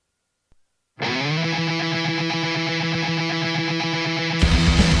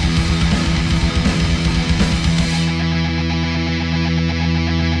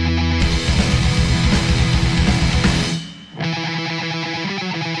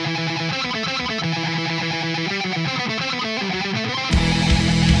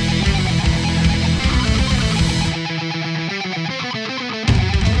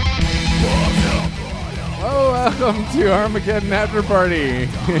welcome to Armageddon After Party.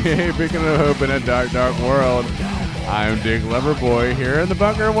 Beacon of hope in a dark, dark world. I'm Dick Loverboy here in the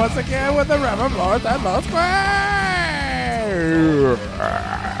bunker once again with the Reverend Lawrence and Lost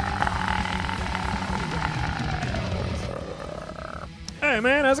Hey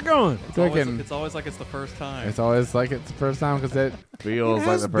man, how's it going? It's always like it's the first time. It's always like it's the first time because it feels It like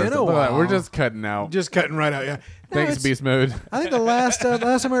has the first been a time. Look at that, while. we're just cutting out. Just cutting right out, yeah. No, Thanks, it's- Beast Mode. I think the last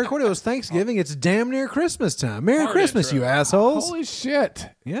time I recorded was Thanksgiving. It's damn near Christmas time. Merry Hard Christmas, intro. you assholes. Holy shit.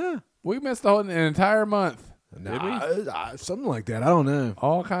 Yeah. We missed an entire month. Did we? Something like that. I don't know.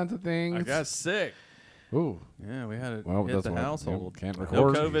 All kinds of things. I got sick. Ooh. Yeah, we had it Well, hit that's the why household. can't No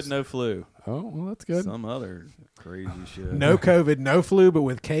record. COVID, no flu. Oh, well, that's good. Some other crazy shit. No COVID, no flu, but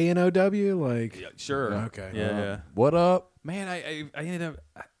with K-N-O-W, like. Yeah, sure. Okay. Yeah. What up? Man, I ended up.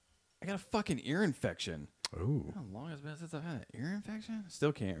 I got a fucking ear infection. Ooh. How long has it been since I've had an ear infection?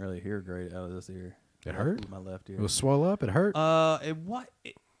 Still can't really hear great out of this ear. It hurt? My left ear. It was swell up. It hurt.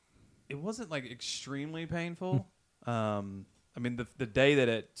 It wasn't like extremely painful. I mean, the day that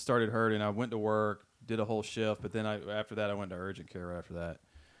it started hurting, I went to work, did a whole shift, but then after that, I went to urgent care right after that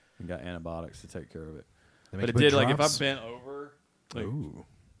and got antibiotics to take care of it. They make But it you put did, like, if I drops? bent over, like, Ooh.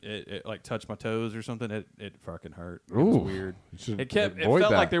 it like touched my toes or something, it fucking hurt. It Ooh. was weird. You should It avoid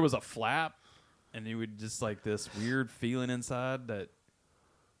felt that. like there was a flap, and you would just like this weird feeling inside that,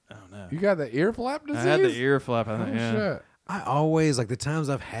 I don't know. You got the ear flap disease? I had the ear flap, I Oh, think, yeah. shit. I always, like the times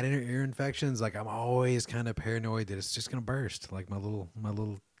I've had ear infections, like I'm always kind of paranoid that it's just going to burst. Like my little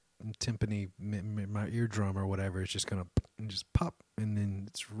timpani, my eardrum or whatever, it's just going to just pop and then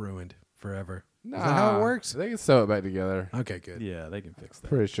it's ruined forever. Is that how it works? They can sew it back together. Okay, good. Yeah, they can fix that.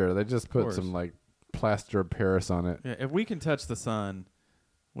 Pretty sure. They just put course. some like plaster of Paris on it. Yeah, if we can touch the sun,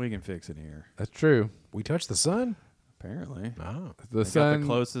 we can fix an ear. That's true. We touch the sun? Apparently, Oh. The They got sun the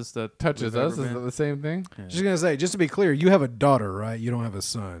closest that touches we've us. ever Is been. that the same thing? Yeah. Just going to say, just to be clear, you have a daughter, right? You don't have a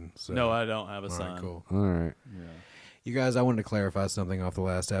son. So. No, I don't have a All son. right, cool. All right. Yeah. You guys, I wanted to clarify something off the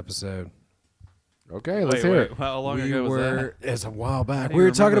last episode. Okay, let's hear it. How long ago was that? It's a while back. do We you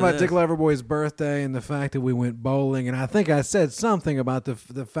were talking remember about Dick this? Loverboy's birthday and the fact that we went bowling, and I think I said something about the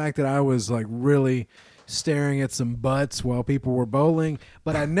fact that I was like really staring at some butts while people were bowling,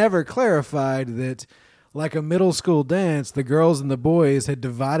 but I never clarified that, like a middle school dance, the girls and the boys had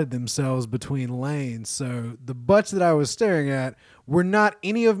divided themselves between lanes. So the butts that I was staring at were not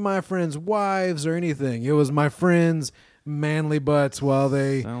any of my friends' wives or anything. It was my friends' manly butts while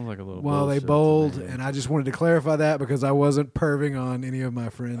they Sounds like a little they bullshit to bowled, me. and I just wanted to clarify that because I wasn't perving on any of my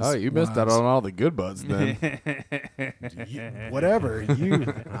friends. Oh, you missed out wives. on all the good butts then. Whatever.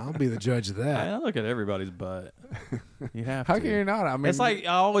 I'll be the judge of that. I look at everybody's butt. You have How to. can you not? I mean, It's like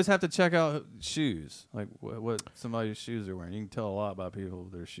I always have to check out shoes, like what somebody's shoes are wearing. You can tell a lot by people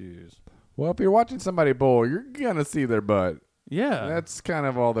with their shoes. well, if you're watching somebody bowl, you're gonna see their butt. Yeah, That's kind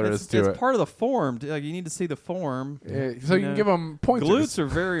of all there is it's to it. part of the form. Like you need to see the form. Yeah, so you can give them pointers. Glutes are a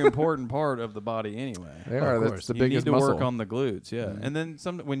very important part of the body anyway. They are. Of That's course. the You biggest need to muscle. work on the glutes, yeah. And then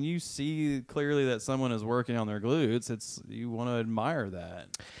when you see clearly that someone is working on their glutes, you want to admire that.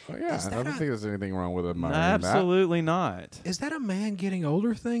 Oh, yeah, Is I that don't a- think there's anything wrong with admiring Absolutely not. Is that a man getting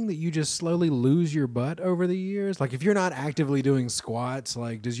older thing that you just slowly lose your butt over the years? Like if you're not actively doing squats,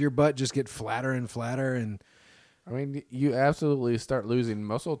 like does your butt just get flatter and flatter? And that. I mean, you absolutely start losing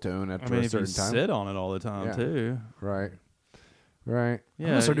muscle tone after I mean, a if you certain time. sit on it all the time Yeah. too. Right. Right. Yeah,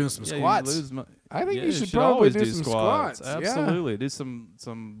 gonna start doing some you squats. lose I think yeah, you should always probably do some squats. Yeah. Absolutely, do some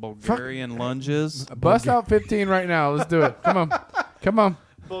Bulgarian lunges. Bust out 15 right now. Let's do it. Come on. Come on.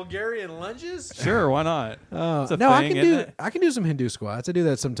 Bulgarian lunges? Sure, why not? It's a No, I thing, can isn't do it? I can do some Hindu squats. I do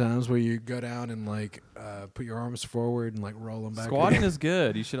that sometimes where you go down and like put your arms forward and like roll them back. Squatting is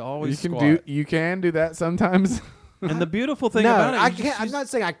good. You should always You can squat. do. You can do that sometimes. And the beautiful thing No, about it, I you just can't. I'm use- not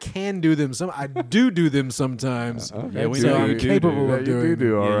saying I can do them. I do them sometimes. Okay. Yeah, we So know I'm you do capable Yeah, of you doing.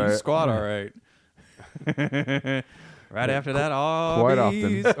 do all yeah, right. you squat all right. Right after that, Quite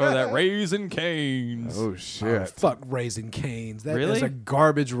often. or that Raisin Canes. Oh Oh, shit. fuck Raising Canes. That is Really? a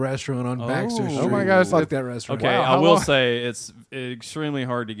garbage restaurant on Baxter Street. Oh my gosh, Fuck it- that restaurant. Okay, Wow, I how will long- say it's extremely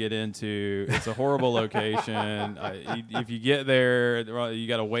hard to get into. It's a horrible location. If you get there, you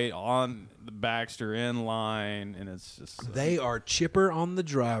got to wait on the Baxter in line, and it's just They are chipper on the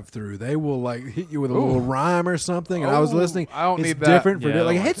drive-through. They will like hit you with a Ooh. little rhyme or something. And I was Oh, listening. I don't it's need that. different for Yeah, I don't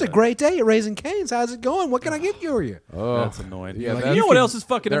like, like hey, it's a that. great day at Raising Canes. How's it going? What can I get for you? Oh, that's annoying. Yeah, Like, that's- You know what else is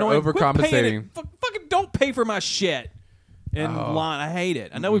fucking they're annoying? Quit paying overcompensating. it. Fucking don't pay for my shit in Oh. line. I hate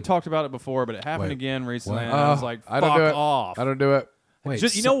it. I know we've talked about it before, but it happened Wait, again recently. what? And I was like, I don't do fuck it. off. I don't do it. Wait,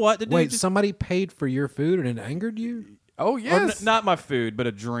 Just- you know what? The dude Wait, somebody paid for your food and it angered you? Oh Or yes. not my food, but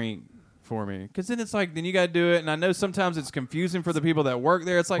a drink for me, because then it's like then you got to do it, and I know sometimes it's confusing for the people that work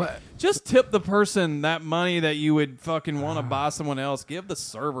there. It's like What? just tip the person that money that you would fucking want to buy someone else. Give the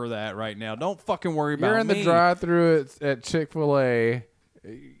server that right now. Don't fucking worry about You're in me. the drive-through at Chick-fil-A.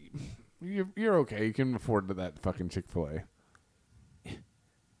 You're okay. You can afford that fucking Chick-fil-A.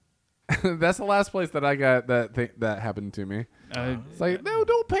 That's the last place that I got that happened to me. It's like, no,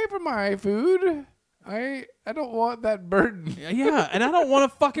 don't pay for my food. I don't want that burden. Yeah, and I don't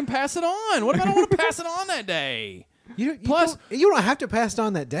want to fucking pass it on. What if I don't want to pass it on that day? Plus- you don't have to pass it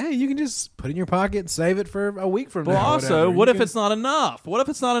on that day. You can just put it in your pocket and save it for a week from Well, now. or also, whatever. what You if can- it's not enough? What if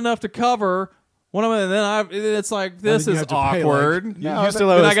it's not enough to cover one of them? And then it's like, this then you is have to pay, like- awkward. you No, still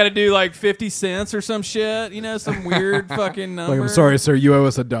then owe I us- got to do like 50 cents or some shit. You know, some weird fucking number. Like, I'm sorry, sir. You owe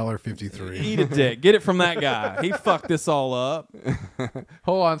us $1.53. Eat a dick. Get it from that guy. He fucked this all up.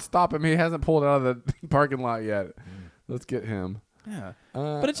 Hold on, stop him. He hasn't pulled out of the parking lot yet. Let's get him. Yeah.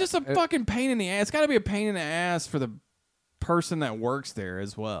 But it's just a fucking pain in the ass. It's got to be a pain in the ass for the person that works there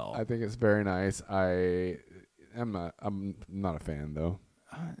as well. I think it's very nice. I'm not a fan though.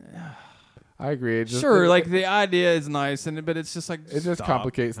 I agree. It just, Sure, like the idea is nice, but it's just like it just stop.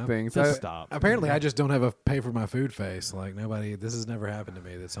 complicates things. Just stop. Apparently, I just don't have a pay for my food face. Like nobody, this has never happened to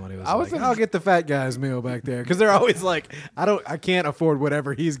me that somebody was I was like, in- "I'll get the fat guy's meal back there," because they're always like, I can't afford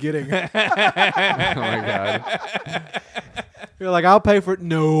whatever he's getting." Oh my god! You're like, "I'll pay for it."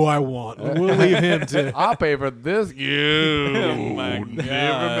 No, I won't. We'll leave him to. I'll pay for this. You, Oh my never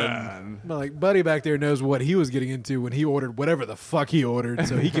God. mind. But like, Buddy back there knows what he was getting into when he ordered whatever the fuck he ordered,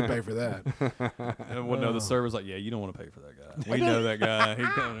 so he can pay for that. And well, no, the server's like, yeah, you don't want to pay for that guy. We know that guy.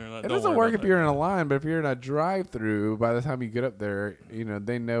 It doesn't work if you're in a line, but if you're in a drive-through, by the time you get up there,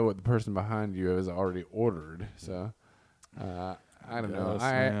 they know what the person behind you has already ordered. So, I don't know. Yes,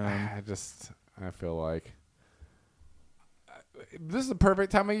 man. I feel like this is the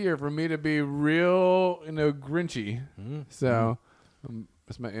perfect time of year for me to be real, Grinchy. So,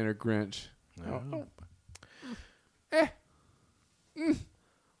 it's my inner Grinch. Oh.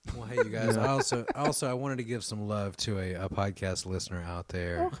 Well, hey, you guys. I wanted to give some love to a podcast listener out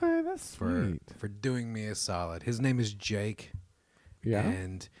there Okay, that's for sweet. doing me a solid. His name is Jake. Yeah.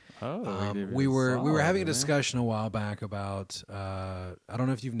 And Oh, we were having a discussion a while back about I don't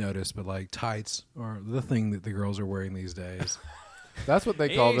know if you've noticed, but like tights are the thing that the girls are wearing these days. That's what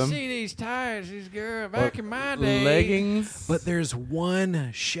they call them. see these tires, these girls back in my day. Leggings. But there's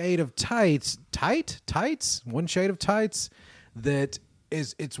one shade of tights, one shade of tights that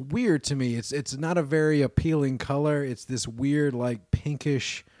it's weird to me. It's not a very appealing color. It's this weird like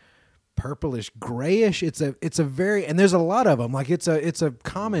pinkish, purplish, grayish. It's a very, and there's a lot of them. Like it's a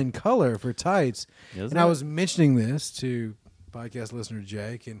common color for tights. Isn't I it? was mentioning this to podcast listener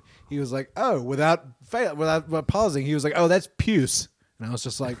Jake, and he was like, "Oh," without pausing, he was like, "Oh, that's puce," and I was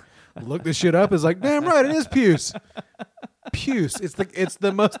just like, "Look this shit up." It's like, damn right, it is puce. Puce. It's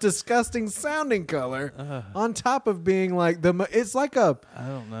the most disgusting sounding color. On top of being like it's like a. I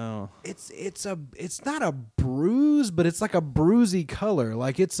don't know. It's not a bruise, but it's like a bruisey color.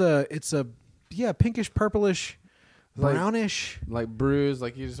 Like it's a pinkish, purplish, Like- brownish. like bruise,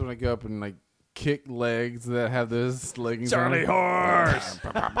 like you just want to go up and like kick legs that have those leggings. Charlie on. Horse.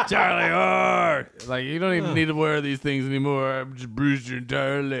 Charlie Horse. Like you don't even need to wear these things anymore. I've just bruised your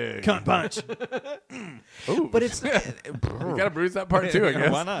entire leg. Cunt punch. Ooh. But it's You gotta bruise that part too, I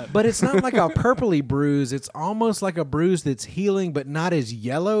guess. Why not? But it's not like a purpley bruise. It's almost like a bruise that's healing, but not as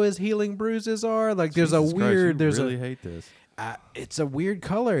yellow as healing bruises are. Like there's Jesus a Christ, weird. you There's really a. hate this. It's a weird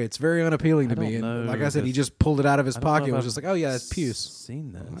color. It's very unappealing to I me. don't And know like I said, he this- just pulled it out of his I don't know pocket if and was I've just like, "Oh yeah, it's puce."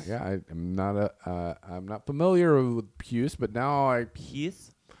 Seen this? Yeah, I'm not familiar with puce, but now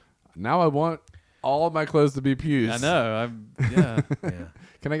I want all of my clothes to be puce. I know. Yeah. Yeah.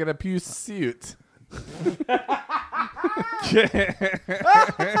 Can I get a puce suit?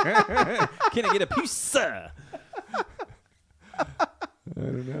 Can I get a piece? I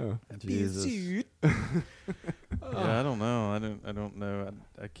don't know. Jesus. Yeah, I don't know. I don't know.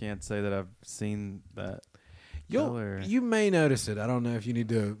 I can't say that I've seen that. You may notice it. I don't know if you need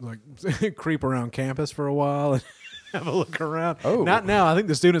to like creep around campus for a while and have a look around. Oh. Not now. I think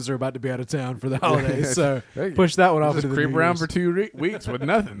the students are about to be out of town for the holidays, so Hey, push that one off Just into the creep New around Year's. for 2 weeks with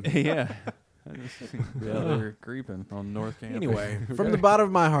nothing. Yeah. I just be out there creeping on North Campus. Anyway, from the bottom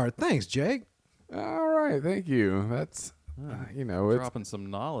of my heart, thanks, Jake. All right, thank you. That's it's dropping some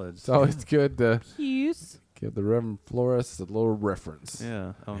knowledge. it's always good to Yes. give the Reverend Flores a little reference.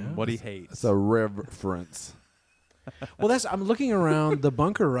 Yeah, on Yeah. what he hates. It's a reference. Well, I'm looking around the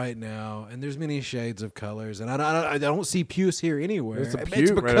bunker right now, and there's many shades of colors, and I don't see puce here anywhere. There's a It's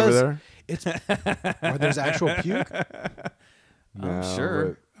puke right over there. It's or there's actual puke. I'm No,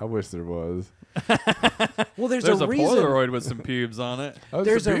 sure. I wish there was. Well, there's a a reason. Polaroid with some pubes on it. Oh,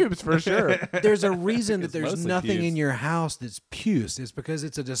 There's there's a- pubes for sure. There's a reason that It's there's mostly nothing puce. in your house that's puce. It's because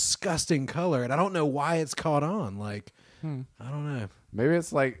it's a disgusting color, and I don't know why it's caught on. Like, I don't know. Maybe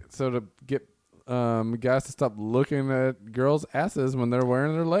it's like so to get guys to stop looking at girls' asses when they're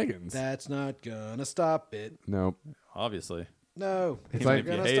wearing their leggings. That's not gonna stop it. Nope. Obviously. No, It's it's like- not if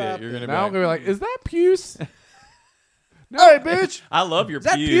you gonna hate stop it, you're gonna Now I'm be gonna be like, is that puce? Hey, bitch! I love your Is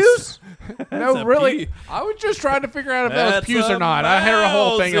that puce. puce? No, a really. pu- I was just trying to figure out if that was That's puce or not. I had a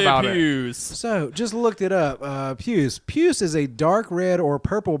whole thing mousy about it. puce. So, just looked it up. Puce. Puce is a dark red or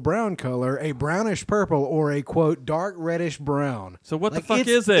purple brown color, a brownish purple, or a quote dark reddish brown. So what Like, the fuck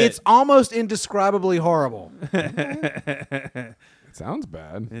it's- is it? It's almost indescribably horrible. It sounds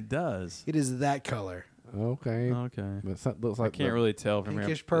bad. It does. It is that color. Okay. Okay. But it looks I like can't really tell from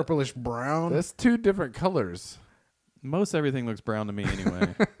Pinkish, here. purplish, brown. That's two different colors. Most everything looks brown to me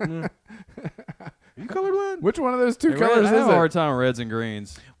anyway. Are you colorblind? Which one of those two I colors have is a hard it? time with reds and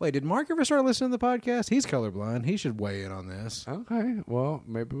greens. Wait, did Mark ever start listening to the podcast? He's colorblind. He should weigh in on this. Okay. Well,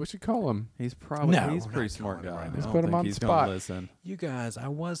 maybe we should call him. He's probably No, he's a we're pretty not smart calling him guy. right now. I Let's don't put him think on the he's spot. gonna listen. You guys, I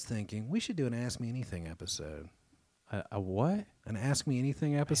was thinking we should do an Ask Me Anything episode. A what? An Ask Me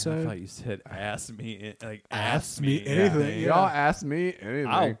Anything I episode? thought you said ask me like Ask me anything. Yeah. Y'all ask me anything.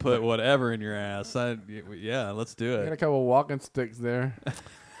 I'll put whatever in your ass. Yeah, let's do I got a it. couple walking sticks there.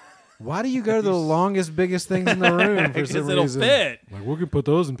 Why do you go to the longest, biggest things in the room for Because some it'll reason? fit. Like, we can put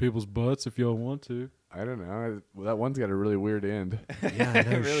those in people's butts if y'all want to. I don't know. That one's got a really weird end. Yeah, no It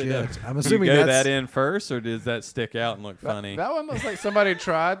really shit. does. I'm Do you assuming go that's that in first, or does that stick out and look funny? That one looks like somebody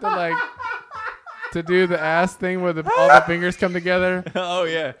tried to to do the ass thing where all the fingers come together, Oh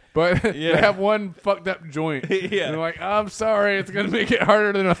yeah, but Yeah. they have one fucked up joint. Yeah. And they're like, I'm sorry, it's gonna make it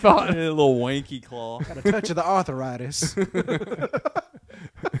harder than I thought. a little wanky claw. got a touch of the arthritis.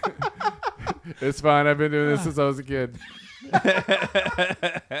 It's fine. I've been doing this since I was a kid.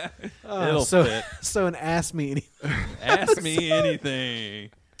 It'll so, fit. so an Ask Me Anything. Ask me anything.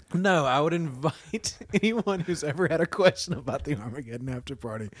 No, I would invite anyone who's ever had a question about the Armageddon After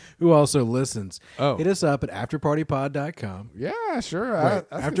Party who also listens. Oh. Hit us up at afterpartypod.com. Yeah, sure. Right.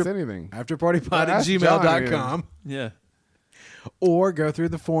 Ask us anything. Afterpartypod at Ask John gmail.com. Yeah. Or go through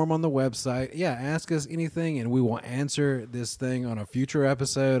the form on the website. Yeah, ask us anything, and we will answer this thing on a future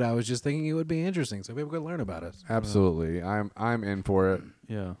episode. I was just thinking it would be interesting, so people could learn about us. Absolutely. I'm in for it.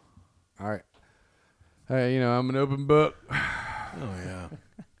 Yeah. All right. Hey, I'm an open book. Oh, yeah.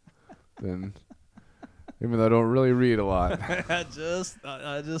 Then, even though I don't really read a lot, I just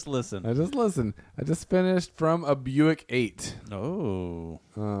listen. I just listen. I just finished From a Buick 8. Oh.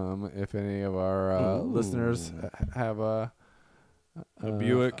 If any of our Ooh. listeners have a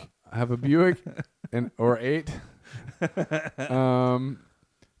Buick. have a Buick or 8. No,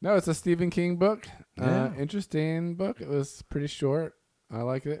 it's a Stephen King book. Yeah. Interesting book. It was pretty short. I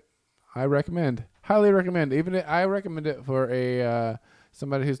like it. I recommend. Highly recommend. I recommend it for a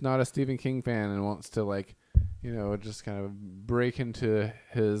somebody who's not a Stephen King fan and wants to just kind of break into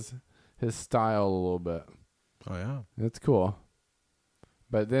his style a little bit. Oh, yeah. It's cool.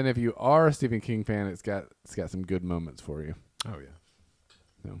 But then if you are a Stephen King fan, it's got some good moments for you. Oh,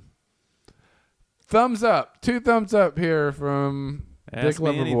 yeah. Thumbs up. 2 thumbs up here from Ask Dick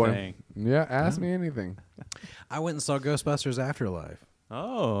me Loverboy. anything. Yeah, ask me anything. I went and saw Ghostbusters Afterlife.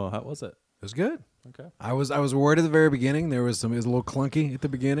 Oh, how was it? It was good. Okay. I was worried at the very beginning. It was a little clunky at the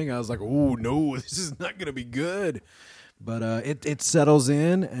beginning. I was like, "Oh no, this is not going to be good." But it settles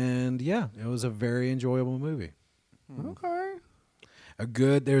in, and yeah, it was a very enjoyable movie. Okay.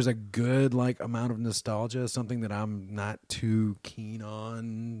 There's a good amount of nostalgia, something that I'm not too keen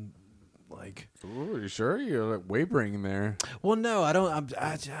on. Ooh, you sure? You're wavering there. Well, no, I don't.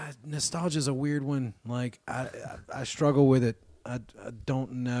 Nostalgia's a weird one. I struggle with it. I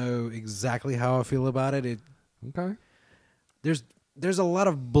don't know exactly how I feel about it. Okay. There's a lot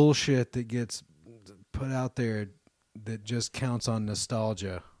of bullshit that gets put out there that just counts on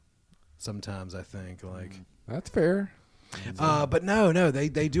nostalgia. Sometimes I think That's fair. but no,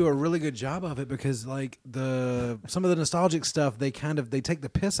 they do a really good job of it because some of the nostalgic stuff they take the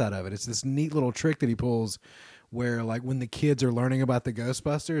piss out of it. It's this neat little trick that he pulls where when the kids are learning about the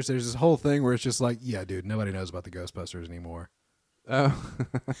Ghostbusters, there's this whole thing where it's just yeah, dude, nobody knows about the Ghostbusters anymore. Oh.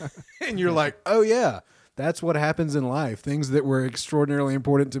 And you're like, oh yeah, that's what happens in life. Things that were extraordinarily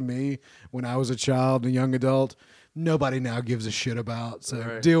important to me when I was a child and a young adult, nobody now gives a shit about. So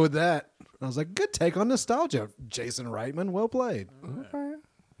Right. deal with that. And I was like, good take on nostalgia, Jason Reitman. Well played. Okay.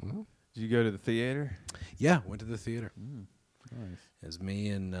 Did you go to the theater? Yeah, went to the theater. Nice. It's me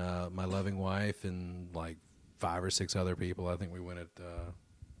and my loving wife and 5 or 6 other people. I think we went at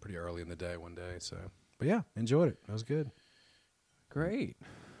pretty early in the day one day. So, but yeah, enjoyed it. That was good. Great.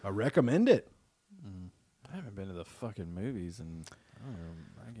 I recommend it. I haven't been to the fucking movies, and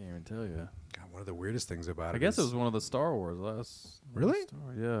I can't even tell you. God, one of the weirdest things about I it. guess it is- was one of the Star Wars last. Really?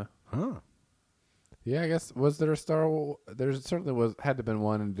 Yeah. Huh? Yeah, I guess was there a Star Wars? There certainly had to have been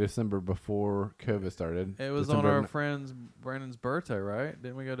one in December before COVID started. It was December on our n- friend's Brandon's birthday, right?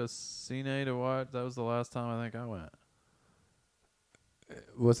 Didn't we go to Cine to watch? That was the last time I think I went.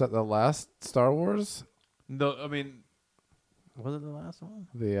 Was that the last Star Wars? No, I mean, was it the last one?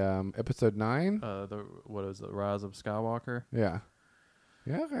 The episode 9? The what is it? Rise of Skywalker. Yeah.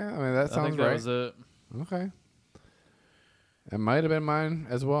 Yeah. Okay. I mean that I sounds think that right. was it. Okay. It might have been mine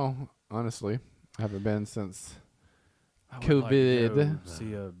as well. Honestly, I haven't been since. I would like to COVID. go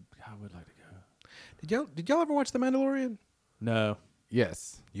see a. I would like to go. Did y'all ever watch The Mandalorian? No.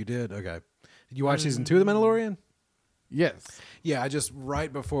 Yes. You did. Okay. Did you watch season 2 of The Mandalorian? Yes. Yeah, I just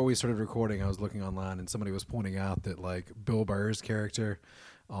right before we started recording, I was looking online and somebody was pointing out that like Bill Burr's character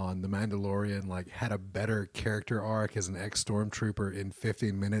on The Mandalorian like had a better character arc as an ex-stormtrooper in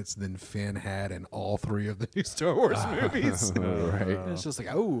 15 minutes than Finn had in all 3 of the new Star Wars movies. Right. It's just like,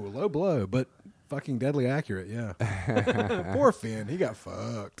 oh, low blow, but fucking deadly accurate, yeah. Poor Finn, he got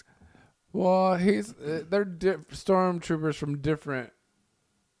fucked. Well, they're stormtroopers from different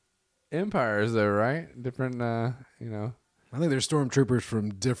empires, though, right? Different, you know. I think they're stormtroopers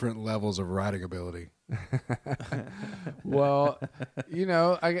from different levels of riding ability. Well, you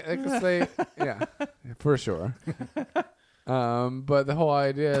know, I could say, yeah, for sure. But the whole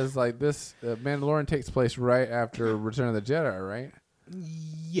idea is like this: Mandalorian takes place right after Return of the Jedi, right?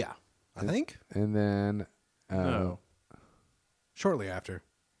 Yeah, I think And then, No. shortly after.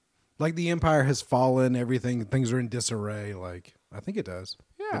 Like the Empire has fallen, things are in disarray. Like I think it does.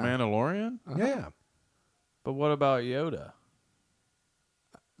 The yeah, Mandalorian. Yeah, But what about Yoda?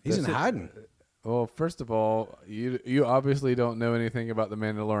 he's in That's it. hiding. Well, first of all, you obviously don't know anything about the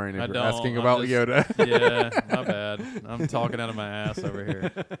Mandalorian if I you're don't. asking I'm about just- Yoda. Yeah, my bad. I'm talking out of my ass over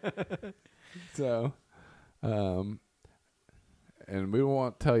here. So, and we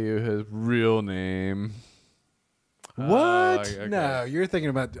won't tell you his real name. What? okay. No, you're thinking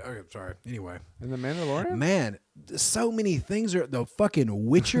about. Okay, sorry. Anyway, In the Mandalorian? man, so many things are. The fucking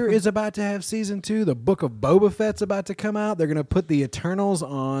Witcher is about to have season 2. The Book of Boba Fett's about to come out. They're gonna put the Eternals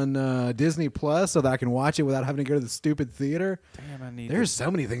on Disney Plus so that I can watch it without having to go to the stupid theater. Damn, I need. There's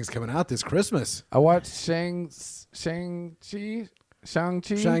so many things coming out this Christmas. I watched Shang-Chi,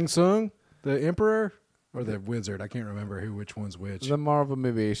 Shang Tsung, the Emperor, or the Wizard. I can't remember which one's which. the Marvel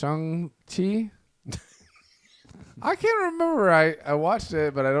movie. Shang-Chi? I can't remember. I watched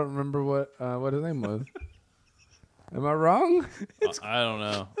it, but I don't remember what his name was. Am I wrong? I don't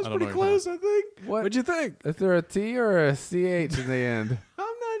know. That's I don't pretty know close, I think. What? What'd you think? Is there a T or a CH in the end? I'm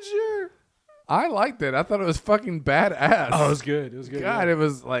not sure. I liked it. I thought it was fucking badass. Oh, it was good. It was good. God, yeah. it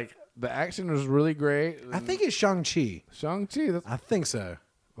was like the action was really great. I think it's Shang-Chi. Shang-Chi, I think so.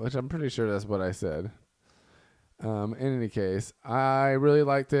 which I'm pretty sure that's what I said. In any case, I really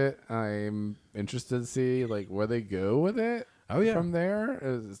liked it. I'm interested to see like where they go with it. Oh, yeah. From there,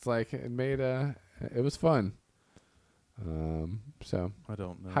 it's like it was fun. So I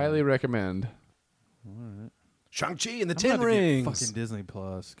don't know. highly recommend. All right. Shang-Chi and the I'm Ten gonna have to get Rings. Fucking Disney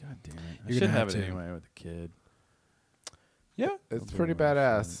Plus. God damn it. I You're should gonna have have it to. anyway with the kid. Yeah. It's I'll do pretty my shit.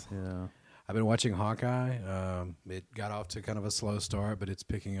 badass. Yeah. I've been watching Hawkeye. It got off to kind of a slow start, but it's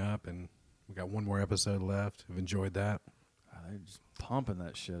picking up, and we got one more episode left. I've enjoyed that. They're just pumping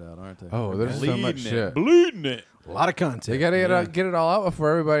that shit out, aren't they? Oh, there's so much Bleeding shit. it. Bleeding it. A lot of content. They gotta get it all out before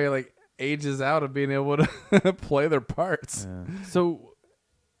everybody like ages out of being able to play their parts. Yeah. So,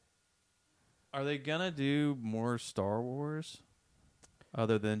 are they gonna do more Star Wars,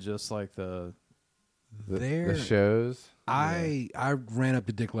 other than just like the? The shows. I ran up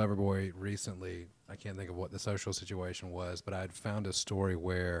to Dick Leverboy recently. I can't think of what the social situation was, but I had found a story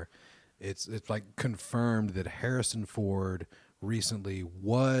where it's like confirmed that Harrison Ford recently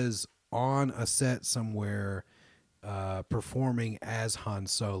was on a set somewhere performing as Han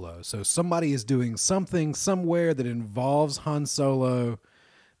Solo. So somebody is doing something somewhere that involves Han Solo.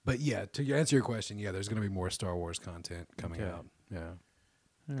 But yeah, to answer your question, yeah, there's going to be more Star Wars content coming Okay. out. Yeah.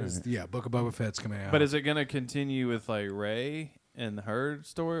 Because Book of Boba Fett's coming out. But is it gonna continue with like Rey and her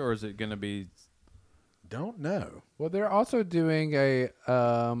story, or is it gonna be? Don't know. Well, they're also doing a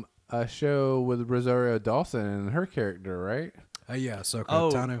show with Rosario Dawson and her character, right? Yeah, Ahsoka Oh,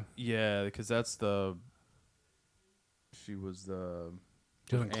 Tano. yeah, because that's the. She was the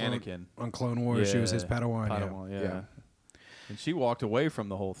She was on Anakin. on Clone Wars. She was his Yeah, Padawan. Padawan, yeah. Yeah. And she walked away from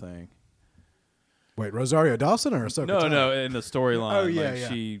the whole thing. Wait, Rosario Dawson or Ahsoka Tano? No, in the storyline, Oh, yeah, like yeah.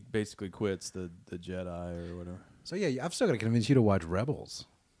 she basically quits the Jedi or whatever. So yeah, I've still got to convince you to watch Rebels.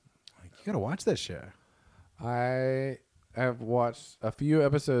 Like, you got to watch that show. I have watched a few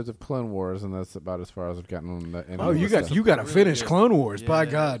episodes of Clone Wars, and that's about as far as I've gotten on the. Oh, you stuff. got to Really finish good. Clone Wars. By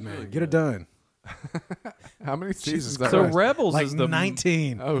Yeah, God, it's man, really get it good. done. How many seasons? Jesus are So there? Rebels Like is the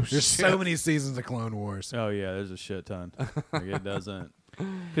 19. Oh, There's shit. so many seasons of Clone Wars. Oh yeah, there's a shit ton. Like it doesn't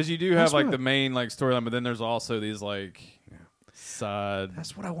because you do have That's like right. the main like storyline, but then there's also these like side.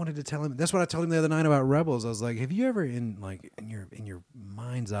 That's what I wanted to tell him. That's what I told him the other night about Rebels. I was like, have you ever in your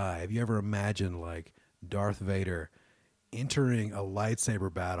mind's eye, have you ever imagined like Darth Vader entering a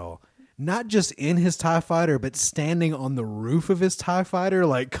lightsaber battle, not just in his TIE fighter, but standing on the roof of his TIE fighter,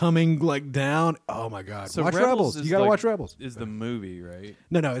 like coming like down? Oh my God. So Watch Rebels. is You got to like- watch Rebels. Is the movie right?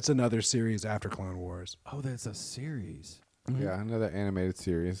 No, it's another series after Clone Wars. Oh, that's a series. Yeah, another animated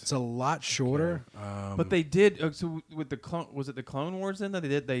series. It's a lot shorter. But they did. So with the clone, was it the Clone Wars? Then that they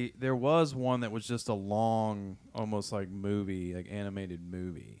did. There was one that was just a long, almost like movie, like animated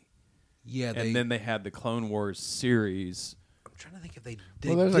movie. yeah, And then they had the Clone Wars series. I'm trying to think if they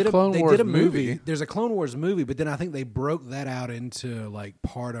Well, there's did a Clone they Wars did a movie. movie. There's a Clone Wars movie, but then I think they broke that out into like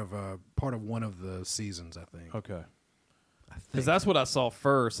part of one of the seasons. I think. Okay. I Because think. that's what I saw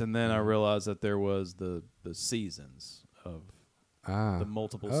first, and then I realized that there was the seasons of the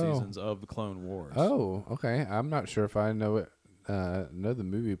multiple seasons of the Clone Wars. Oh, okay. I'm not sure if I know it. Know the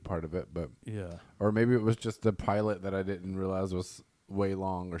movie part of it, but yeah. or maybe it was just the pilot that I didn't realize was way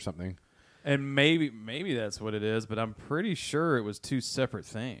long or something. And maybe that's what it is, but I'm pretty sure it was two separate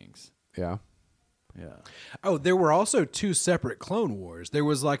things. Yeah. Yeah. Oh, there were also two separate Clone Wars. There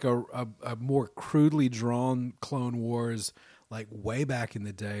was like a more crudely drawn Clone Wars, like way back in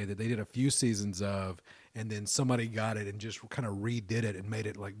the day, that they did a few seasons of, and then somebody got it and just kind of redid it and made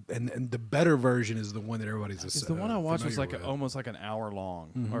it like, and the better version is the one that everybody's. Because the one I watched was familiar like with. almost like an hour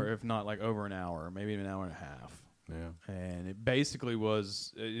long, or if not like over an hour, maybe even an hour and a half. Yeah. And it basically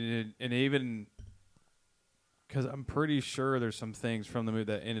was, and even because I'm pretty sure there's some things from the movie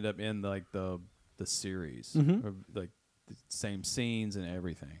that ended up in like the series, or, like the same scenes and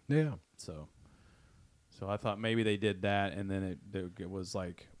everything. Yeah. So I thought maybe they did that, and then it was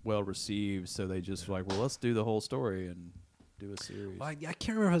like well received, so they just were like, well, let's do the whole story and do a series. Well, I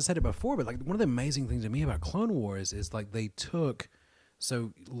can't remember if I said it before, but like one of the amazing things to me about Clone Wars is like they took.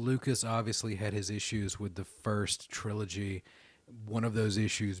 So Lucas obviously had his issues with the first trilogy. One of those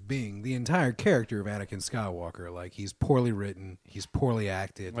issues being the entire character of Anakin Skywalker. Like he's poorly written, he's poorly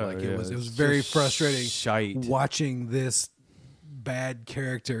acted. Oh, Like yeah, it was it's very just frustrating shite. watching this bad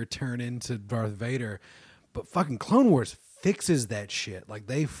character turn into Darth Vader. But fucking Clone Wars fixes that shit. Like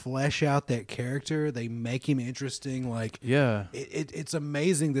they flesh out that character, they make him interesting. Like yeah. it's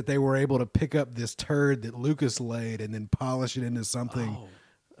amazing that they were able to pick up this turd that Lucas laid and then polish it into something.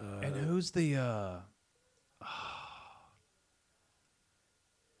 And who's the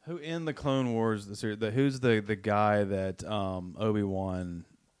who in the Clone Wars who's the guy that Obi-Wan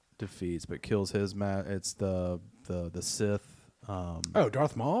defeats but kills his it's the Sith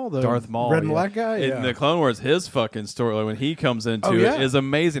Darth Maul, the Darth Maul, red and yeah. black guy. In the Clone Wars, his fucking story when he comes into Oh, yeah. it is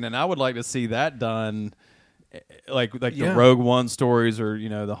amazing, and I would like to see that done, like Yeah. the Rogue One stories or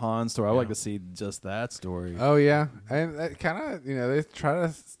the Han story. I would like to see just that story. Oh yeah, and that kind of they try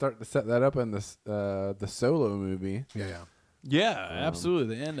to start to set that up in the Solo movie. yeah. Yeah,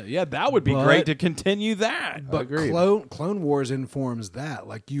 absolutely. The end. Yeah, that would be But- great to continue that. But Agreed. Clone Wars informs that.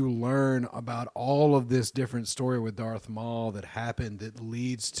 Like you learn about all of this different story with Darth Maul that happened that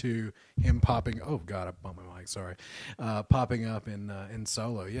leads to him popping. Oh God, I bumped my mic. Sorry, popping up in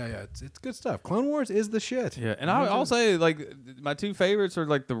Solo. Yeah, it's good stuff. Clone Wars is the shit. Yeah, and I'll say like my two favorites are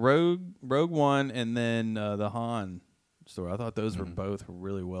like the Rogue One and then the Han story. I thought those were both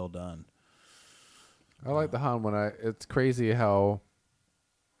really well done. I like the Han one. It's crazy how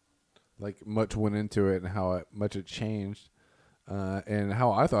like much went into it and how much it changed, and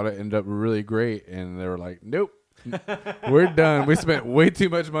how I thought it ended up really great, and they were like, "Nope, we're done. We spent way too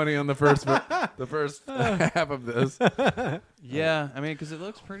much money on the first half of this." Yeah, I mean, because it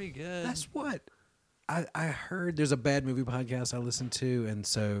looks pretty good. That's what I heard. There's a bad movie podcast I listen to, and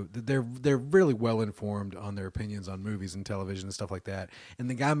so they're really well informed on their opinions on movies and television and stuff like that. And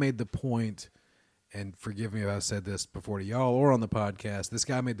the guy made the point, and forgive me if I said this before to y'all or on the podcast, this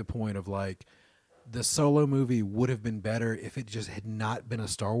guy made the point of like the Solo movie would have been better if it just had not been a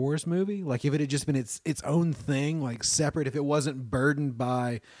Star Wars movie. Like if it had just been its own thing, like separate, if it wasn't burdened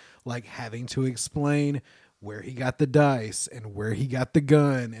by like having to explain where he got the dice and where he got the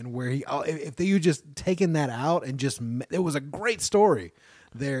gun and where he, if they you just taken that out and just, it was a great story.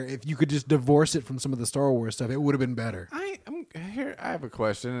 there. If you could just divorce it from some of the Star Wars stuff, it would have been better. I'm here. I have a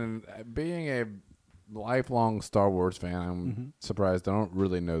question, and being a lifelong Star Wars fan, I'm surprised I don't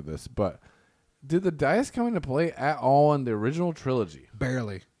really know this, but did the dice come into play at all in the original trilogy?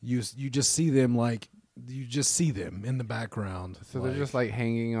 Barely. You just see them in the background. So they're just like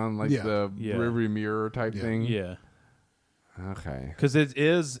hanging on like the rearview mirror type thing. Yeah. Okay. Because it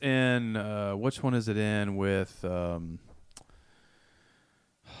is in which one is it in with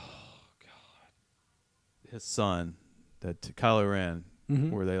his son, that Kylo Ren,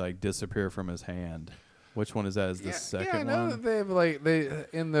 where they like disappear from his hand. Which one is that? Is the second one? I know that they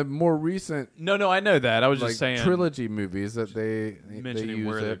in the more recent No, I know that. I was just saying trilogy movies that they mentioning use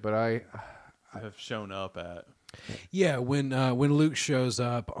where it, but I have shown up at. Yeah, when Luke shows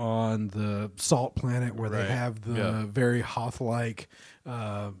up on the Salt Planet where they have the very Hoth-like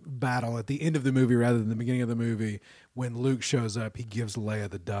battle at the end of the movie rather than the beginning of the movie, when Luke shows up, he gives Leia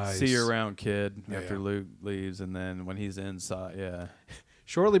the dice. See you around, kid, after Luke leaves, and then when he's inside,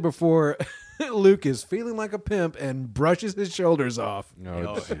 Shortly before Luke is feeling like a pimp and brushes his shoulders off. That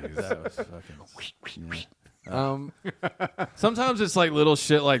was fucking... Sometimes it's like little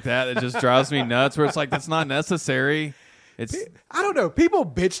shit like that just drives me nuts, where it's like, that's not necessary. It's I don't know. People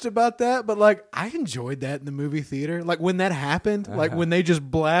bitched about that, but like I enjoyed that in the movie theater. Like when that happened, like when they just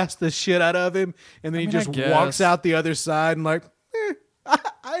blast the shit out of him and then he just walks out the other side and like,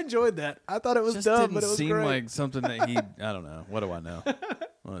 I enjoyed that. I thought it was just dumb, didn't but it was seem great. Like something that he. I don't know. What do I know?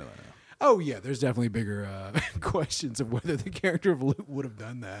 Oh yeah, there's definitely bigger questions of whether the character of Luke would have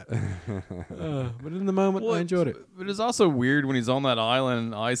done that. But in the moment, I enjoyed it. But it's also weird when he's on that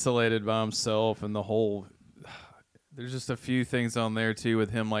island, isolated by himself, and the whole. There's just a few things on there too with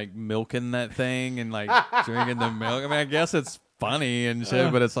him like milking that thing and like drinking the milk. I mean, I guess it's funny and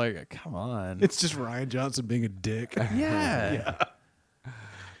shit, but it's like, come on. It's just Ryan Johnson being a dick. Yeah.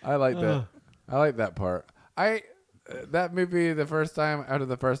 I like that. I like that part. That movie, after the first time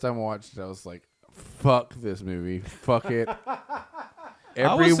I watched it, I was like, fuck this movie. Fuck it.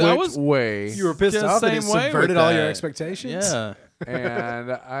 Every which way. You were pissed off that it subverted all your expectations? Yeah.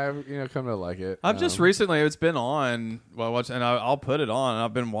 And I've come to like it. I've just recently, it's been on while I watch, and I'll put it on. And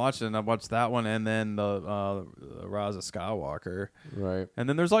I've been watching. I've watched that one, and then the Rise of Skywalker. Right. And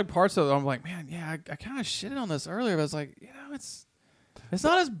then there's like parts of it I'm like, man, yeah, I kind of shitted on this earlier, but it's like, it's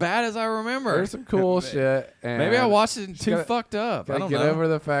not as bad as I remember. There's some cool shit. And maybe I watched it too fucked up. I don't get know. over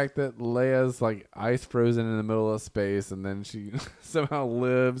the fact that Leia's like ice frozen in the middle of space, and then she somehow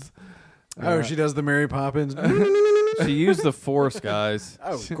lives. She does the Mary Poppins. She used the Force, guys.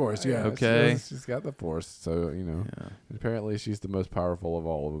 Oh, of course, yeah. Okay. She's got the Force, so apparently she's the most powerful of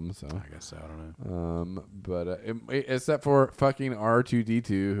all of them. So I guess so. I don't know. But except for fucking R2D2,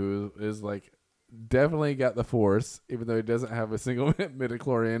 who is like definitely got the Force, even though he doesn't have a single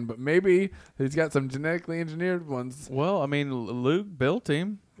midichlorian. But maybe he's got some genetically engineered ones. Well, I mean, Luke built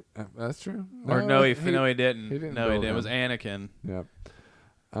him. That's true. Or no, he didn't. He didn't. No, he build didn't. It him. was Anakin. Yep.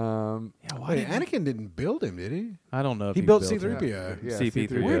 Wait, Anakin didn't build him, did he? I don't know if He built him. C-3PO. Yeah,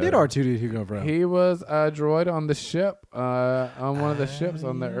 CP3. Where did R2D2 come from? He was a droid on the ship, on one of the ships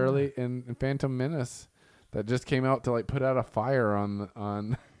on the early in Phantom Menace that just came out to like put out a fire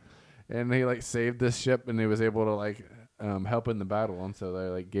on, and he like saved this ship and he was able to like help in the battle, and so they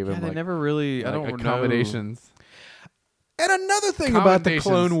like gave him they like never really. like I don't accommodations. And another thing about the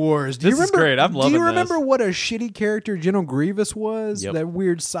Clone Wars. Do This you is remember, great. I'm loving Do you remember this. what a shitty character General Grievous was? Yep. That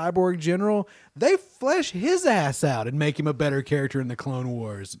weird cyborg general? They flesh his ass out and make him a better character in the Clone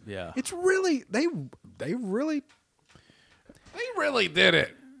Wars. Yeah. It's really they really did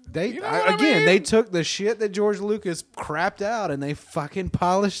it. they You know what I again mean? they took the shit that George Lucas crapped out and they fucking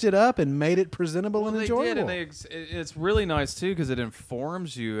polished it up and made it presentable and They enjoyable. did, and it's really nice too because it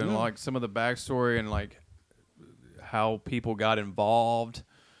informs you and like some of the backstory and like how people got involved.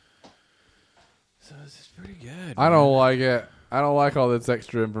 So it's pretty good. I don't like it. I don't like all this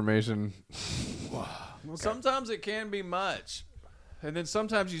extra information. Sometimes it can be much, and then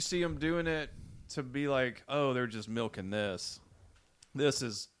sometimes you see them doing it to be like, oh, they're just milking this. This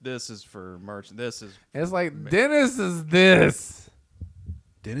is for merch. This is It's like Dennis is this.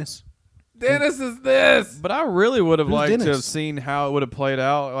 Dennis? Dennis is this. But I really would have Who's liked to Dennis? have seen how it would have played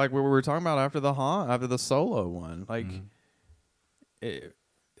out, like what we were talking about after the Solo one. Like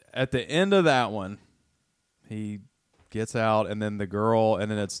at the end of that one, he gets out, and then the girl,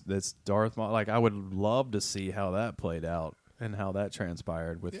 and then it's Darth Maul. Like I would love to see how that played out and how that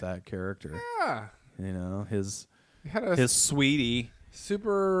transpired with that character. Yeah. You know, his He had a sweetie.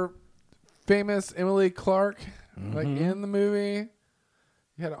 super famous Emily Clark like in the movie.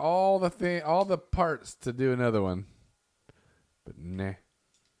 You had all the parts to do another one, but nah.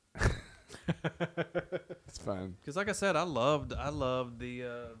 It's fun. Because, like I said, I loved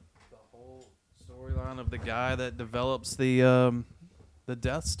the whole storyline of the guy that develops the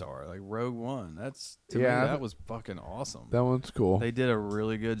Death Star, like Rogue One. That's to me, that was fucking awesome. That one's cool. They did a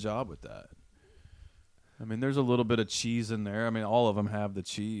really good job with that. I mean, there's a little bit of cheese in there. I mean, all of them have the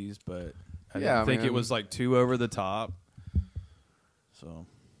cheese, but I didn't think it was like too over the top. So,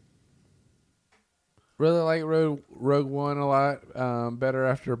 really like Rogue One a lot. Better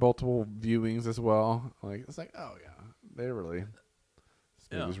after multiple viewings as well. Like it's like, oh yeah, this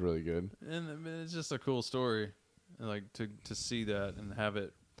movie's really good. And I mean, it's just a cool story, like to see that and have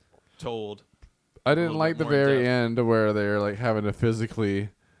it told. I didn't like the very end where they're like having to physically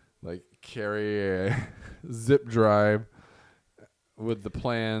like carry a zip drive with the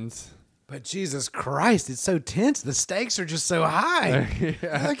plans. But Jesus Christ, it's so tense. The stakes are just so high.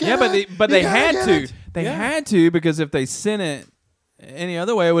 But they had to. They had to, because if they sent it any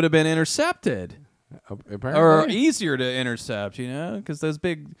other way, it would have been intercepted. Apparently. Or easier to intercept, because those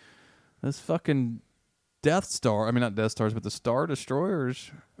fucking Death Star. I mean, not Death Stars, but the Star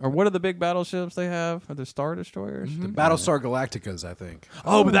Destroyers. Or what are the big battleships they have? Are the Star Destroyers? The Battlestar Galacticas, I think.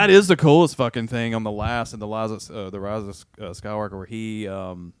 Oh, but that is the coolest fucking thing on the last and the Rise of Skywalker, where he,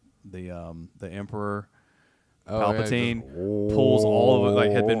 the Emperor Palpatine, pulls all of it,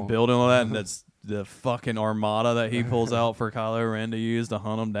 like had been building all that, and that's the fucking armada that he pulls out for Kylo Ren to use to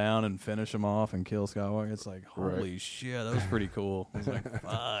hunt him down and finish him off and kill Skywalker. It's like, holy shit, that was pretty cool. I was like,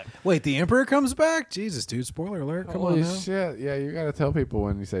 fuck. Wait, the Emperor comes back? Jesus, dude, spoiler alert. Come Holy on now. shit. Yeah, you got to tell people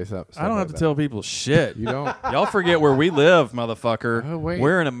when you say something. I don't have to tell people shit. You don't? Y'all forget where we live, motherfucker. Oh, wait.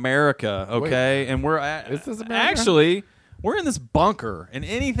 We're in America, okay? And we're Is this America? actually, we're in this bunker, and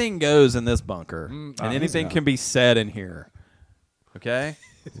anything goes in this bunker, and anything can be said in here. Okay?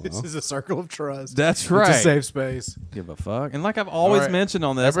 This is a circle of trust. That's right. It's a safe space. Give a fuck. And like I've always mentioned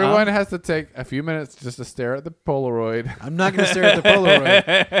on this, everyone has to take a few minutes just to stare at the Polaroid I'm not going to stare at the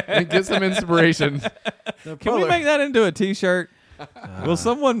Polaroid. and get some inspiration. Can we make that into a T-shirt? Will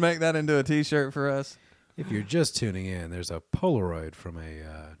someone make that into a T-shirt for us? If you're just tuning in, there's a Polaroid from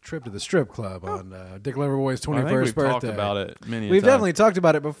a trip to the strip club on Dick Loverboy's 21st I think we've birthday. talked about it many We've times. definitely talked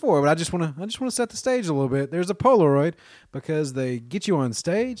about it before, but I just want to set the stage a little bit. There's a Polaroid because they get you on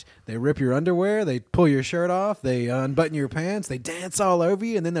stage, they rip your underwear, they pull your shirt off, they unbutton your pants, they dance all over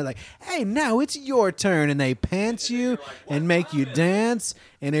you, and then they're like, "Hey, now it's your turn," and they pants you and make you dance.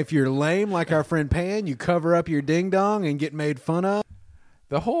 And if you're lame like our friend Pan, you cover up your ding dong and get made fun of.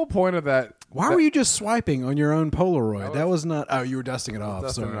 The whole point of that. Why were you just swiping on your own Polaroid? That was not. Oh, you were dusting it off.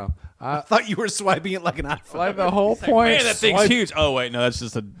 Dusting it Sorry. off. I thought you were swiping it like an iPhone. Like the whole point. Man, that thing's huge. Oh wait, no, that's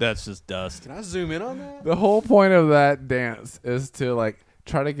just dust. Can I zoom in on that? The whole point of that dance is to like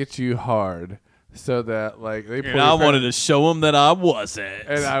try to get you hard, so that like they. And I wanted to show them that I wasn't.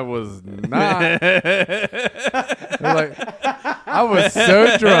 and I was not. Like, I was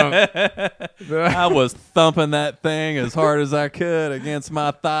so drunk. that I was thumping that thing as hard as I could against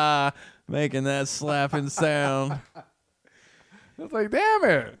my thigh, making that slapping sound. I was like, damn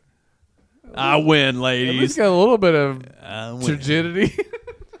it. I win, At least ladies. got a little bit of I win. turgidity.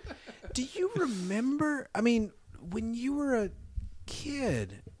 Do you remember? I mean, when you were a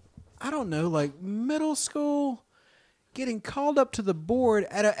kid, I don't know, like middle school, getting called up to the board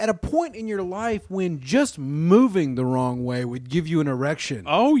at a point in your life when just moving the wrong way would give you an erection.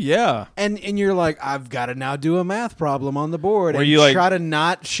 Oh yeah. And you're like, I've got to now do a math problem on the board Where and you like- try to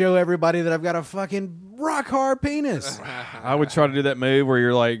not show everybody that I've got a fucking rock hard penis. I would try to do that move where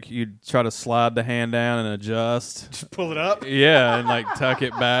you're like, you try to slide the hand down and adjust. Just pull it up. Yeah, and like tuck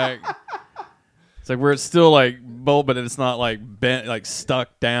it back. It's like where it's still like bolt, but it's not like bent, like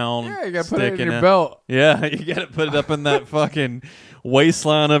stuck down. Yeah, you got to put it in sticking your out. belt. Yeah, you got to put it up in that fucking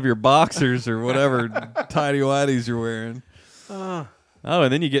waistline of your boxers or whatever tidy whities you're wearing. Oh,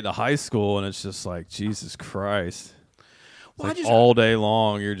 and then you get to high school and it's just like, Jesus Christ. Well, Like all day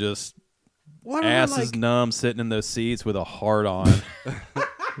long, you're just why ass is numb, sitting in those seats with a heart on.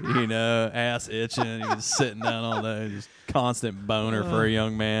 You know, ass itching, and you're just sitting down all day, just constant boner for a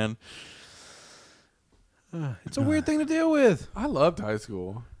young man. it's a weird thing to deal with. I loved high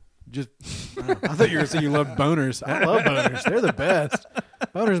school. Just, I thought you were saying you loved boners. I love boners. They're the best.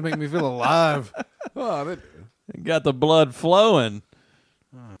 Boners make me feel alive. Oh, they do. Got the blood flowing.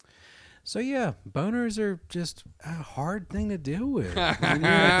 So yeah, boners are just a hard thing to deal with when you're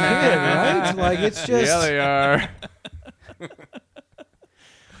a kid, right? Like it's just Yeah, they are.